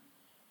Creator.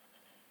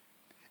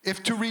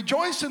 If to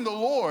rejoice in the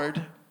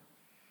Lord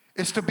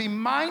is to be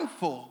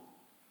mindful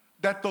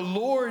that the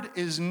Lord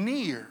is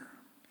near,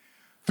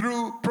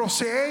 through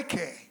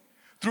proseike,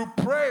 through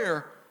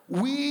prayer,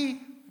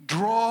 we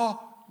draw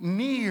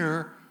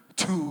near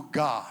to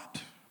God.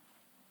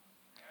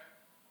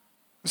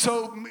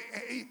 So,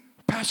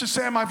 Pastor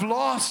Sam, I've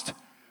lost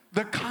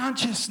the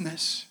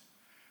consciousness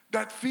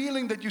That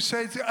feeling that you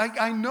say,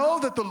 I know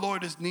that the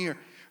Lord is near.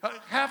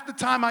 Half the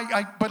time,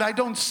 but I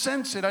don't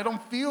sense it. I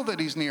don't feel that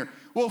he's near.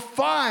 Well,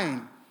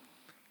 fine.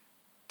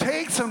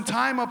 Take some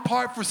time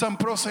apart for some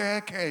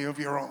proseuche of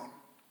your own.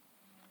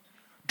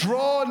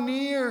 Draw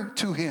near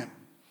to him.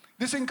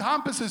 This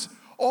encompasses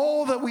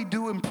all that we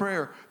do in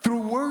prayer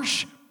through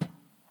worship,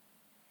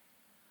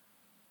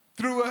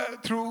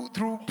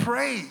 through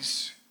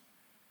praise,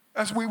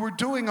 as we were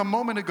doing a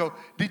moment ago.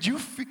 Did you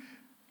feel?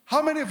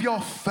 How many of y'all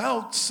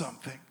felt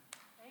something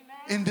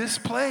in this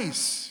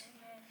place?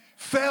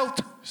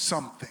 Felt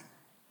something.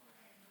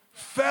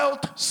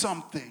 Felt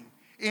something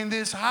in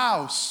this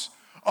house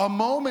a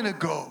moment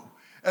ago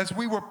as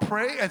we were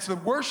praying, as the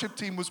worship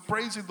team was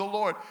praising the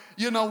Lord.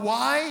 You know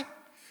why?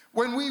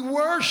 When we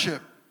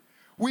worship,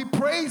 we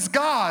praise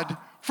God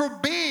for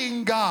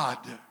being God.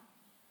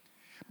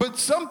 But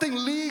something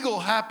legal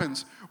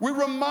happens. We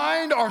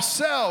remind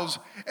ourselves,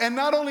 and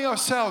not only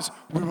ourselves,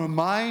 we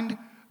remind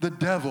the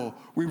devil.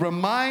 We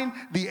remind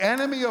the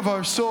enemy of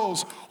our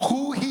souls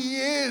who he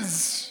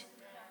is,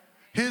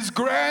 his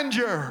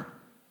grandeur,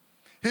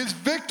 his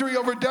victory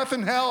over death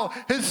and hell,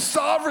 his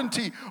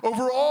sovereignty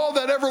over all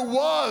that ever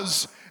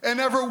was and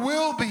ever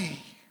will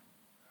be.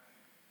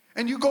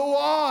 And you go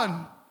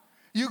on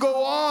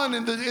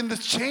in the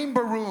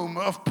chamber room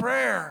of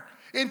prayer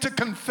into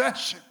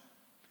confession.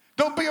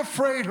 Don't be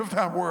afraid of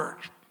that word.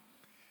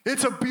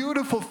 It's a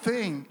beautiful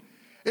thing.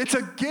 It's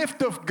a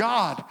gift of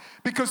God,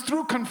 because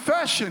through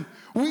confession,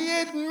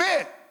 we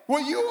admit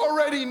what you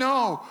already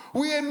know.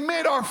 We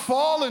admit our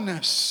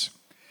fallenness.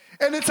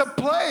 And it's a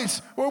place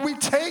where we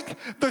take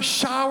the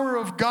shower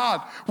of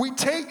God. We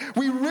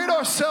rid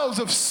ourselves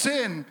of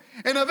sin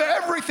and of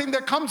everything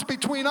that comes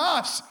between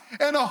us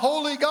and a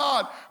holy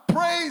God.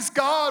 Praise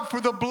God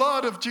for the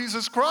blood of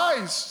Jesus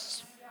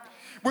Christ.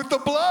 With the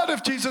blood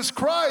of Jesus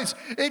Christ,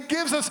 it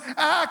gives us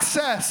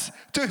access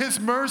to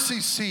his mercy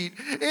seat.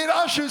 It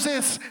ushers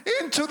us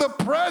into the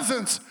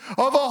presence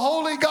of a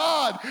holy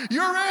God.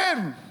 You're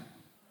in.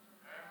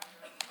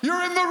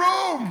 You're in the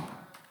room.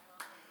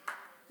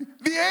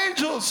 The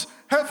angels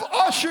have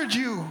ushered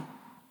you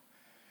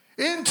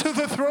into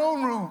the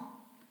throne room.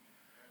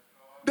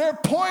 They're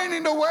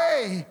pointing the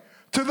way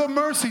to the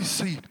mercy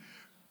seat.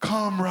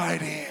 Come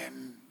right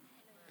in.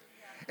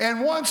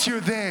 And once you're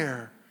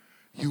there,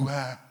 you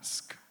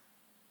ask.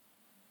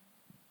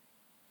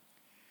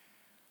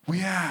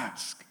 We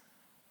ask.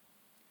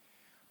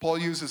 Paul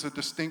uses a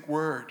distinct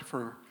word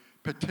for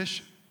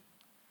petition.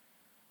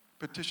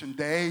 Petition,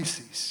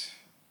 deesis.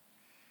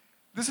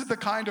 This is the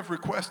kind of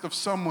request of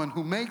someone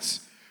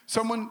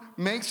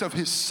makes of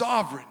his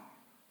sovereign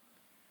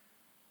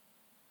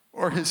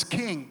or his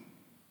king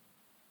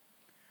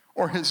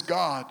or his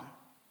God.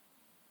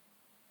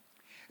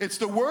 It's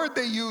the word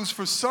they use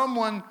for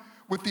someone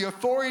with the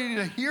authority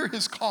to hear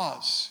his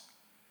cause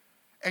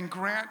and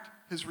grant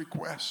his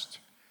request.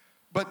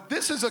 But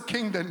this is a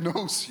king that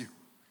knows you.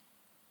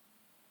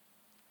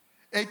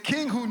 A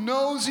king who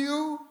knows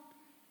you,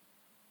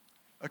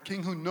 a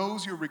king who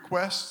knows your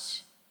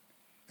requests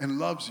and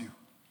loves you.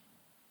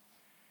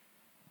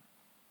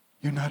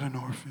 You're not an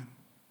orphan.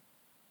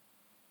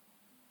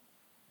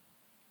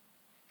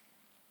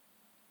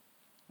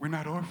 We're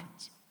not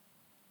orphans.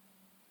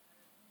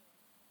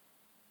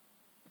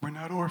 We're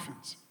not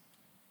orphans.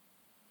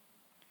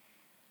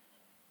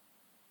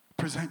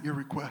 Present your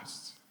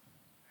requests.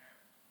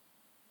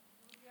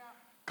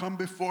 Come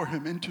before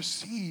him.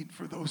 Intercede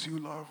for those you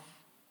love.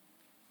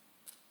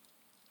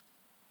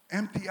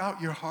 Empty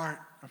out your heart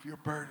of your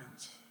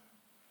burdens.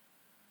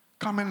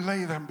 Come and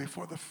lay them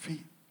before the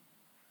feet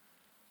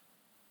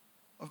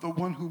of the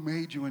one who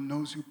made you and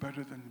knows you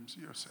better than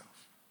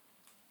yourself.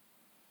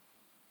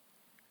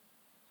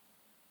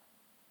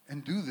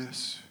 And do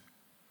this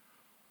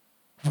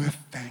with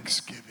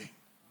thanksgiving.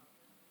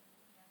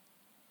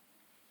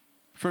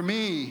 For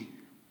me,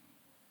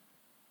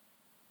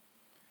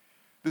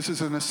 this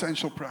is an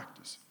essential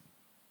practice.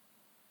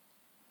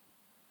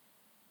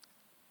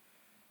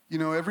 You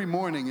know, every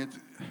morning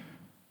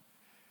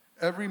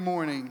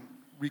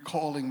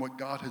recalling what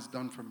God has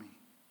done for me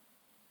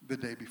the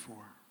day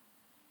before.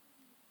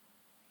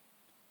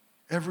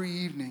 Every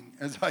evening,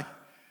 as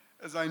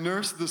I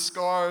nurse the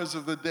scars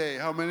of the day.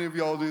 How many of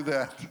y'all do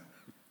that?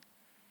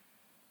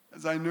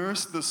 As I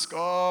nurse the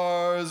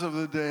scars of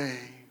the day,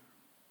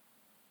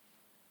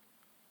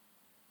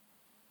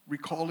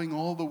 recalling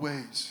all the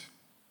ways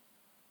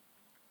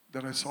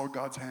that I saw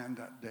God's hand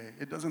that day.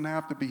 It doesn't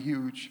have to be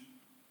huge.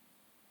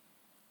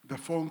 The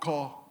phone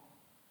call,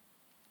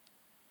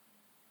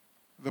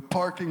 the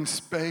parking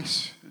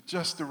space,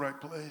 just the right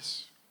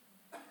place.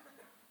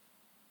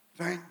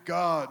 Thank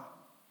God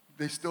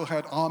they still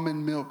had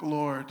almond milk,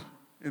 Lord,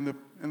 in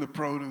the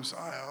produce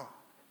aisle.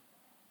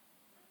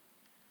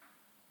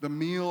 The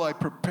meal I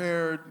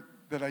prepared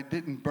that I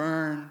didn't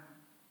burn.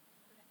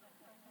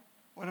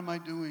 What am I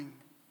doing?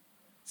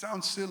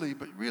 Sounds silly,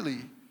 but really,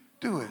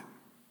 do it.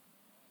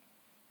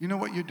 You know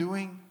what you're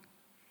doing?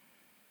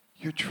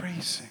 You're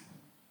tracing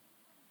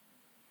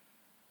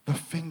the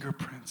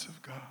fingerprints of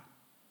God.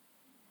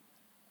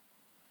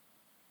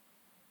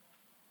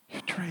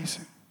 You're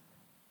tracing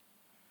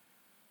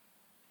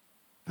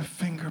the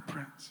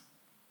fingerprints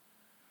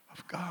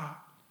of God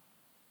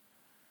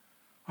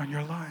on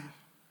your life,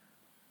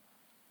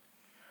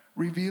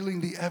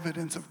 revealing the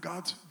evidence of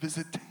God's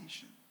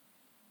visitation,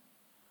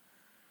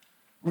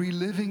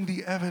 reliving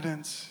the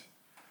evidence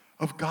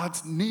of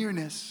God's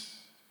nearness.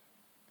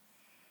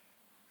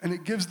 And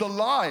it gives the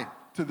lie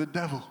to the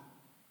devil.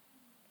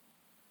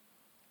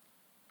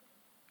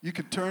 You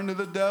could turn to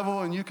the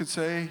devil and you could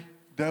say,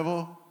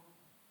 devil,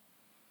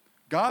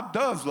 God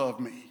does love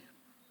me.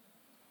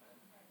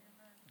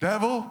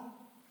 Devil,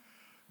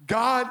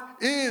 God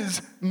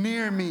is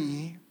near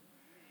me.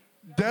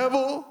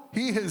 Devil,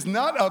 he has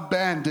not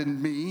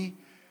abandoned me.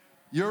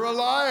 You're a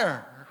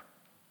liar.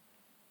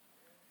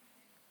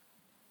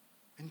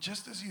 And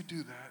just as you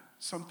do that,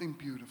 something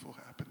beautiful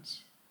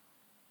happens.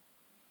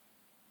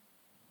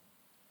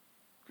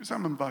 Because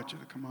I'm going to invite you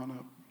to come on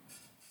up.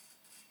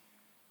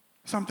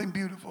 Something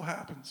beautiful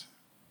happens.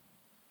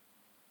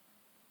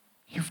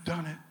 You've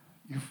done it.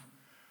 You've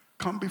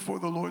come before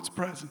the Lord's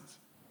presence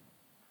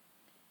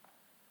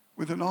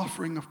with an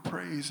offering of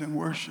praise and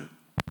worship.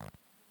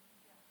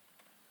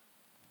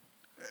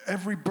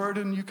 Every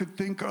burden you could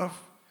think of,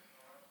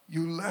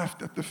 you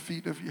left at the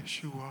feet of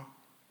Yeshua.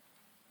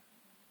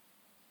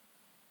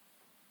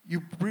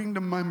 You bring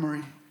to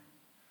memory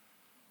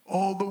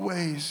all the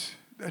ways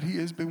that he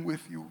has been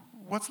with you.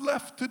 What's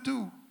left to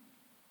do?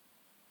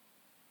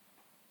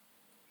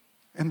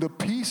 And the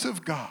peace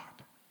of God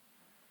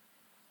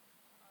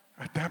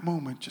at that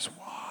moment just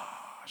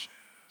washes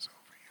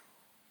over you.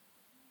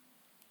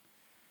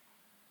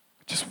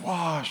 It just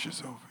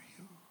washes over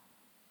you.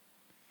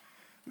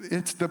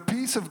 It's the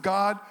peace of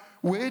God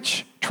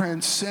which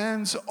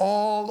transcends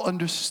all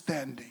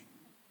understanding.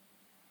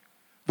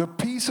 The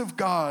peace of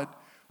God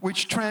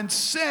which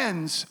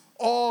transcends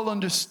all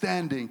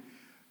understanding.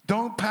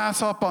 Don't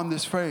pass up on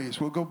this phrase.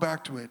 We'll go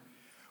back to it.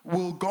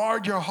 Will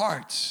guard your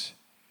hearts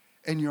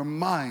and your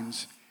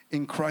minds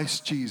in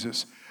Christ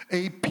Jesus.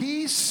 A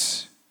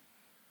peace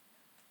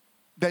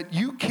that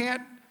you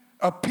can't,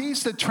 a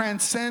peace that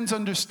transcends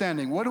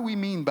understanding. What do we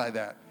mean by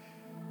that?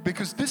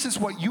 Because this is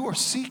what you are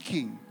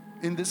seeking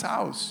in this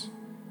house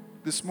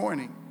this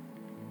morning.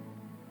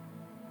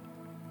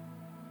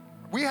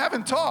 We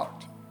haven't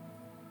talked.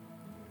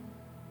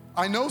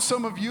 I know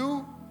some of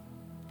you,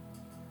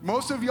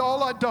 most of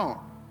y'all I don't.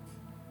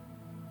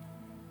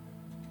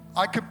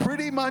 I could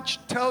pretty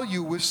much tell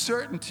you with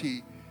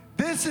certainty,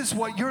 this is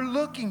what you're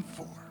looking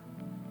for.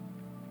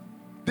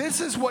 This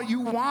is what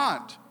you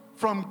want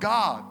from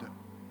God.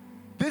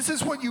 This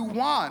is what you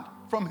want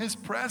from his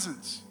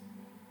presence.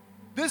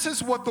 This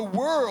is what the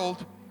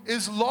world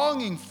is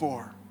longing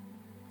for.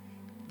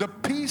 The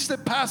peace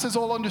that passes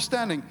all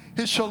understanding,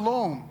 his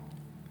shalom.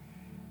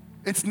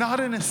 It's not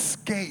an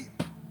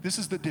escape. This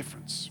is the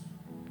difference.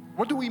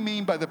 What do we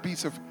mean by the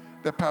peace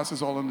that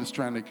passes all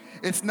understanding?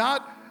 It's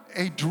not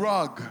a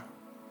drug.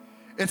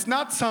 It's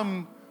not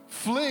some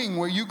fling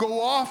where you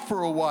go off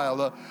for a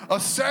while, a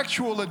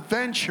sexual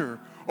adventure,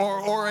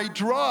 or a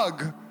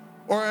drug,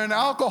 or an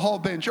alcohol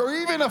binge, or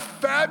even a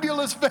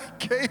fabulous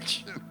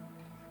vacation,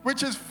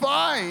 which is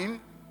fine.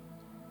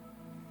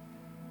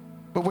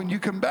 But when you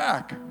come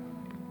back,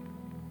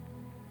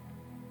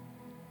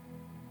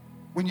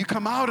 when you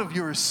come out of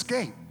your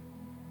escape,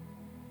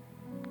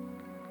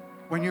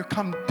 when you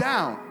come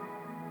down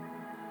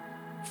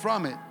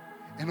from it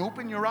and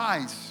open your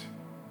eyes,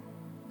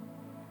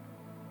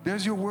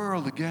 there's your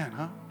world again,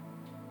 huh?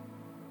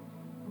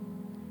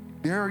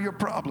 There are your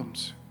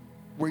problems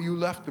where you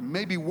left them,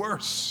 maybe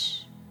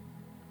worse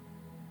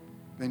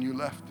than you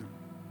left them.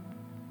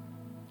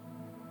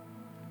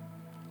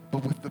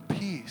 But with the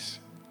peace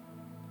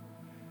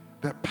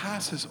that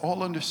passes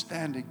all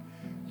understanding,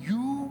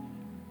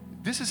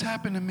 this has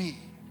happened to me.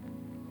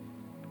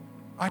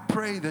 I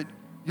pray that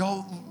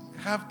y'all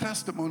have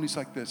testimonies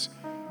like this.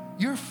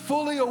 You're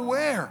fully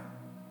aware.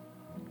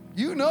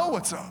 You know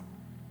what's up.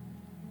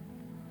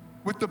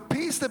 With the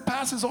peace that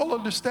passes all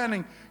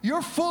understanding,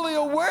 you're fully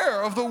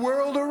aware of the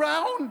world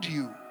around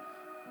you.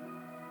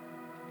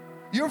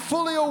 You're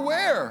fully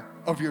aware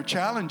of your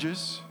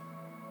challenges.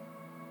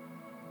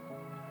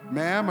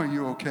 Ma'am, are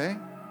you okay?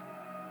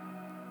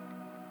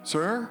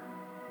 Sir?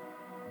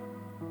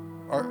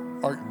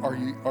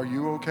 Are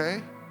you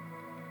okay?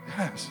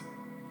 Yes.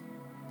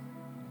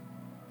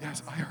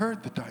 Yes, I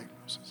heard the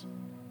diagnosis.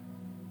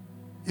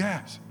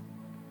 Yes.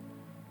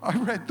 I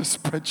read the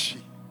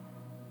spreadsheet.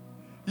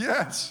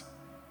 Yes.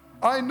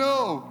 I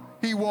know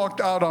he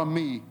walked out on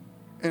me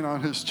and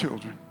on his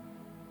children.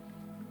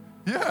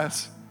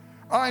 Yes.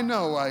 I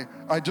know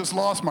I just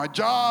lost my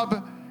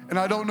job and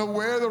I don't know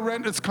where the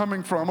rent is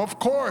coming from. Of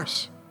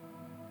course.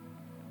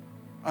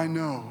 I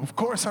know. Of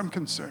course I'm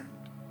concerned.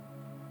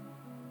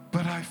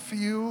 But I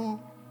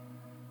feel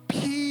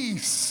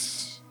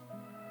peace.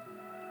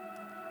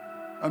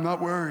 I'm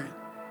not worried.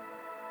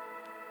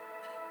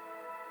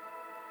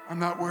 I'm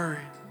not worried.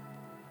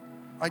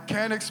 I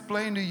can't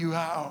explain to you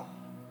how.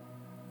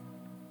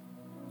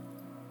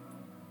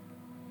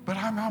 But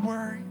I'm not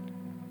worried.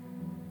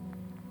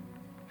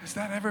 Has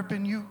that ever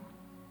been you?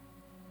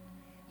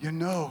 you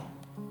know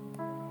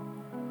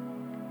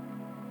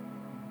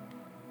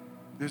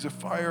there's a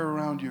fire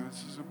around you.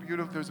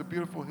 There's a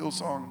beautiful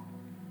Hillsong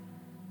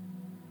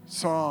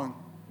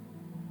song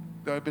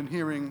that I've been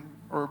hearing,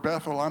 or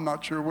Bethel, I'm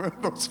not sure where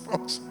those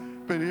folks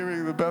been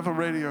hearing the Bethel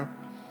radio.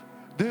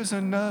 There's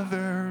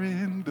another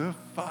in the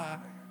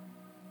fire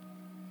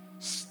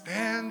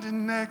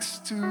standing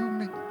next to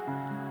me.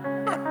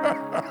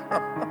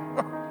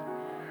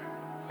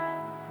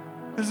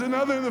 There's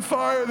another in the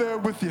fire there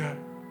with you.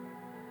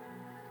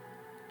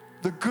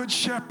 The Good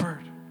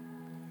Shepherd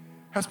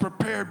has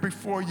prepared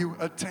before you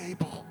a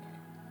table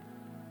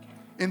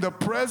in the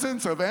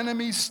presence of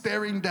enemies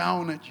staring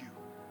down at you.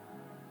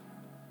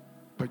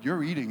 But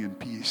you're eating in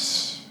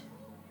peace.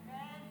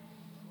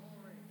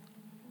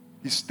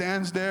 He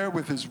stands there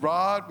with his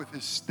rod, with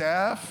his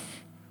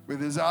staff,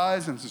 with his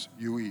eyes, and says,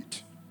 you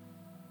eat.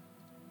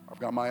 I've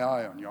got my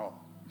eye on y'all.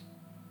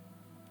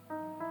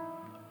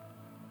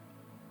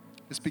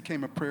 This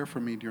became a prayer for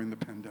me during the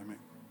pandemic.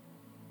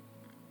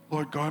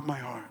 Lord, guard my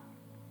heart,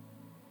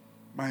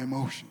 my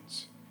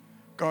emotions,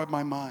 guard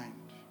my mind.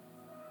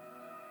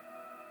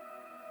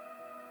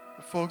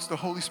 Folks, the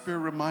Holy Spirit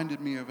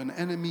reminded me of an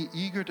enemy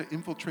eager to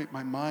infiltrate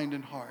my mind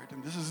and heart.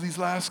 And this is these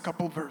last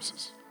couple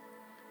verses.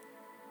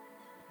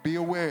 Be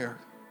aware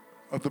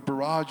of the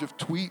barrage of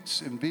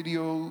tweets and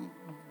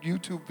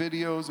YouTube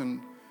videos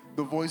and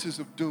the voices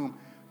of doom.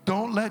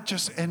 Don't let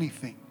just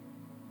anything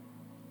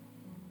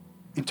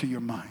into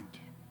your mind.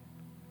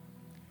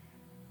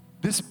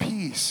 This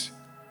peace,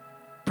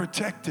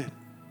 protect it.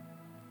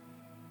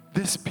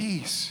 This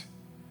peace,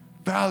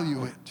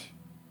 value it.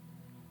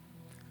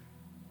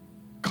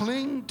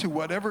 Cling to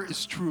whatever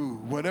is true,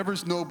 whatever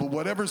is noble,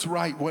 whatever is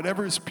right,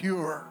 whatever is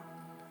pure,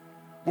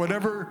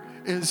 whatever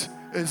is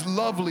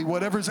lovely,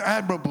 whatever is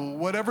admirable,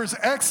 whatever is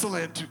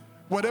excellent,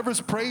 whatever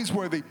is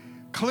praiseworthy.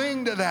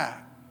 Cling to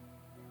that.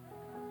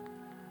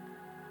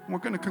 We're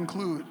going to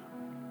conclude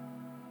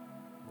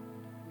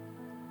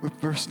with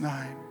verse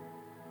 9.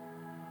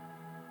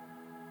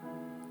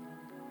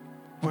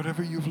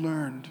 Whatever you've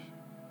learned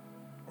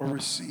or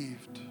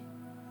received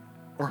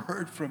or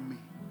heard from me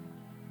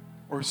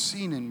or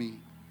seen in me,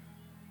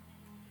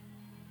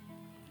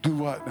 do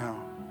what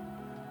now?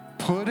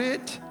 Put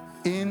it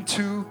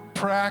into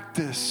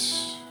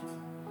practice.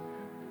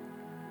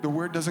 The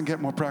word doesn't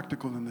get more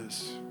practical than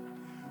this.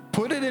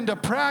 Put it into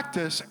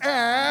practice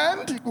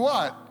and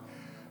what?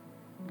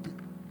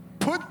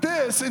 Put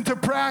this into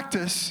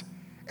practice,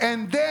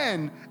 and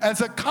then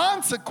as a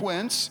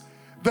consequence,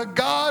 the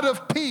God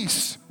of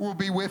peace will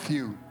be with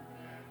you.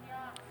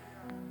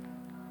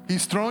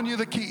 He's thrown you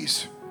the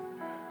keys.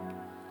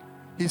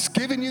 He's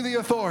given you the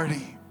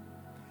authority.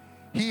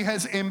 He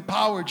has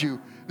empowered you.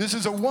 This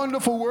is a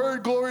wonderful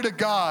word, glory to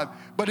God,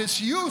 but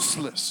it's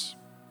useless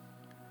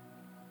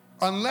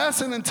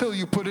unless and until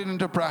you put it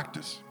into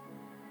practice.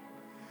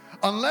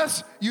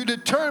 Unless you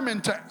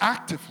determine to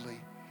actively,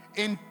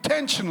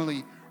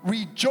 intentionally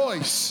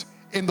rejoice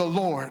in the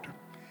Lord,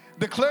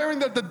 declaring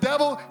that the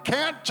devil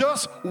can't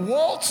just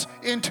waltz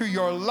into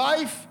your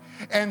life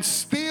and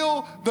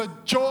steal the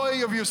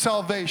joy of your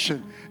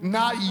salvation.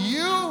 Not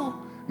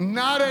you,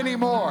 not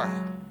anymore.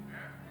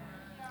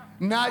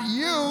 Not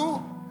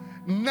you,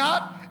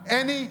 not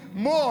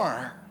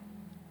anymore.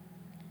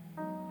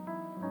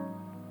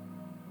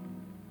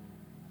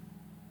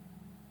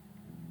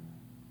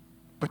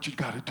 But you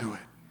got to do it.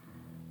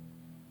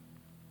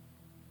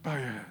 Bow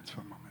your heads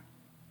for a moment.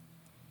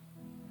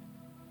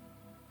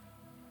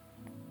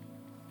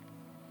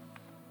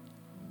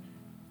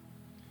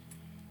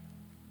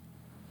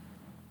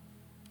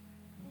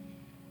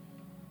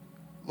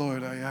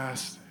 Lord, I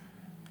ask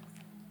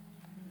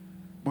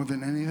more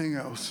than anything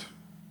else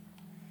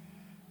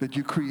that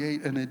you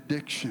create an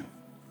addiction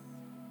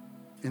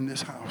in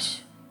this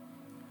house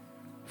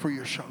for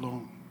your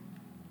shalom.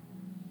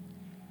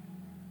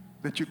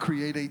 That you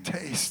create a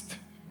taste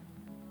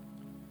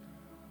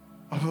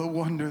of the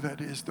wonder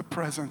that is the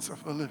presence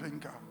of the living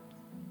God.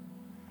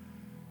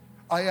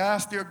 I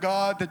ask, dear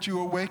God, that you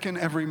awaken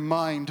every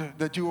mind,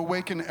 that you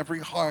awaken every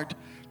heart,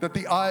 that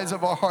the eyes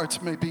of our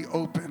hearts may be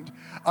opened.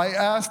 I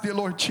ask, dear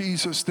Lord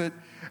Jesus, that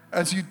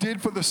as you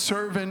did for the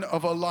servant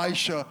of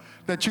Elisha,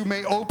 that you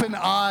may open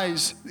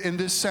eyes in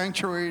this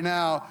sanctuary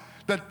now,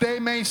 that they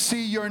may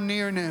see your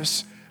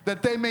nearness,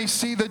 that they may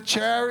see the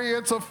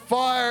chariots of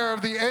fire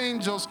of the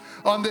angels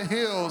on the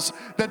hills,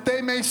 that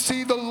they may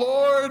see the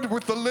Lord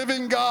with the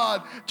living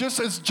God, just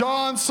as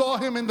John saw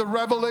him in the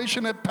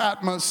Revelation at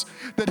Patmos,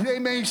 that they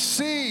may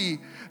see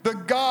the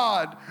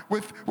God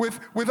with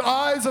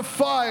eyes of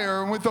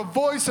fire and with a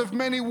voice of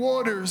many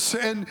waters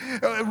and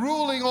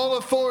ruling all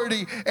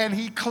authority, and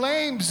he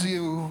claims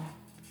you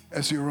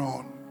as your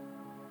own.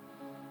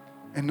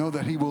 And know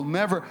that he will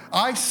never,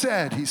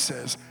 he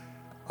says,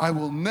 I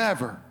will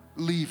never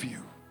leave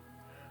you.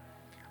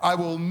 I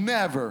will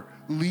never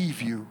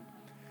leave you.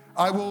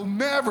 I will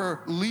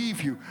never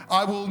leave you.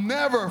 I will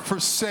never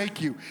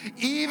forsake you,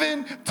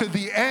 even to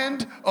the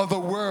end of the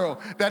world.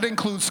 That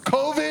includes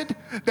COVID.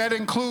 That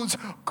includes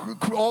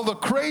all the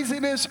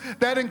craziness.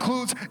 That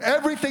includes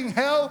everything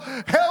hell.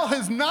 Hell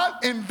has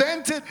not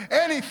invented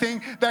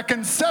anything that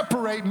can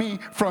separate me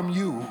from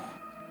you.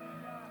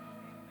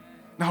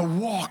 Now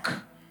walk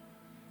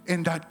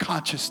in that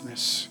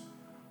consciousness.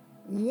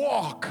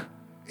 Walk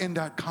in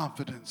that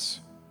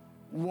confidence.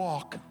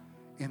 Walk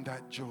in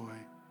that joy.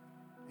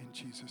 In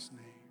Jesus'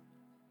 name.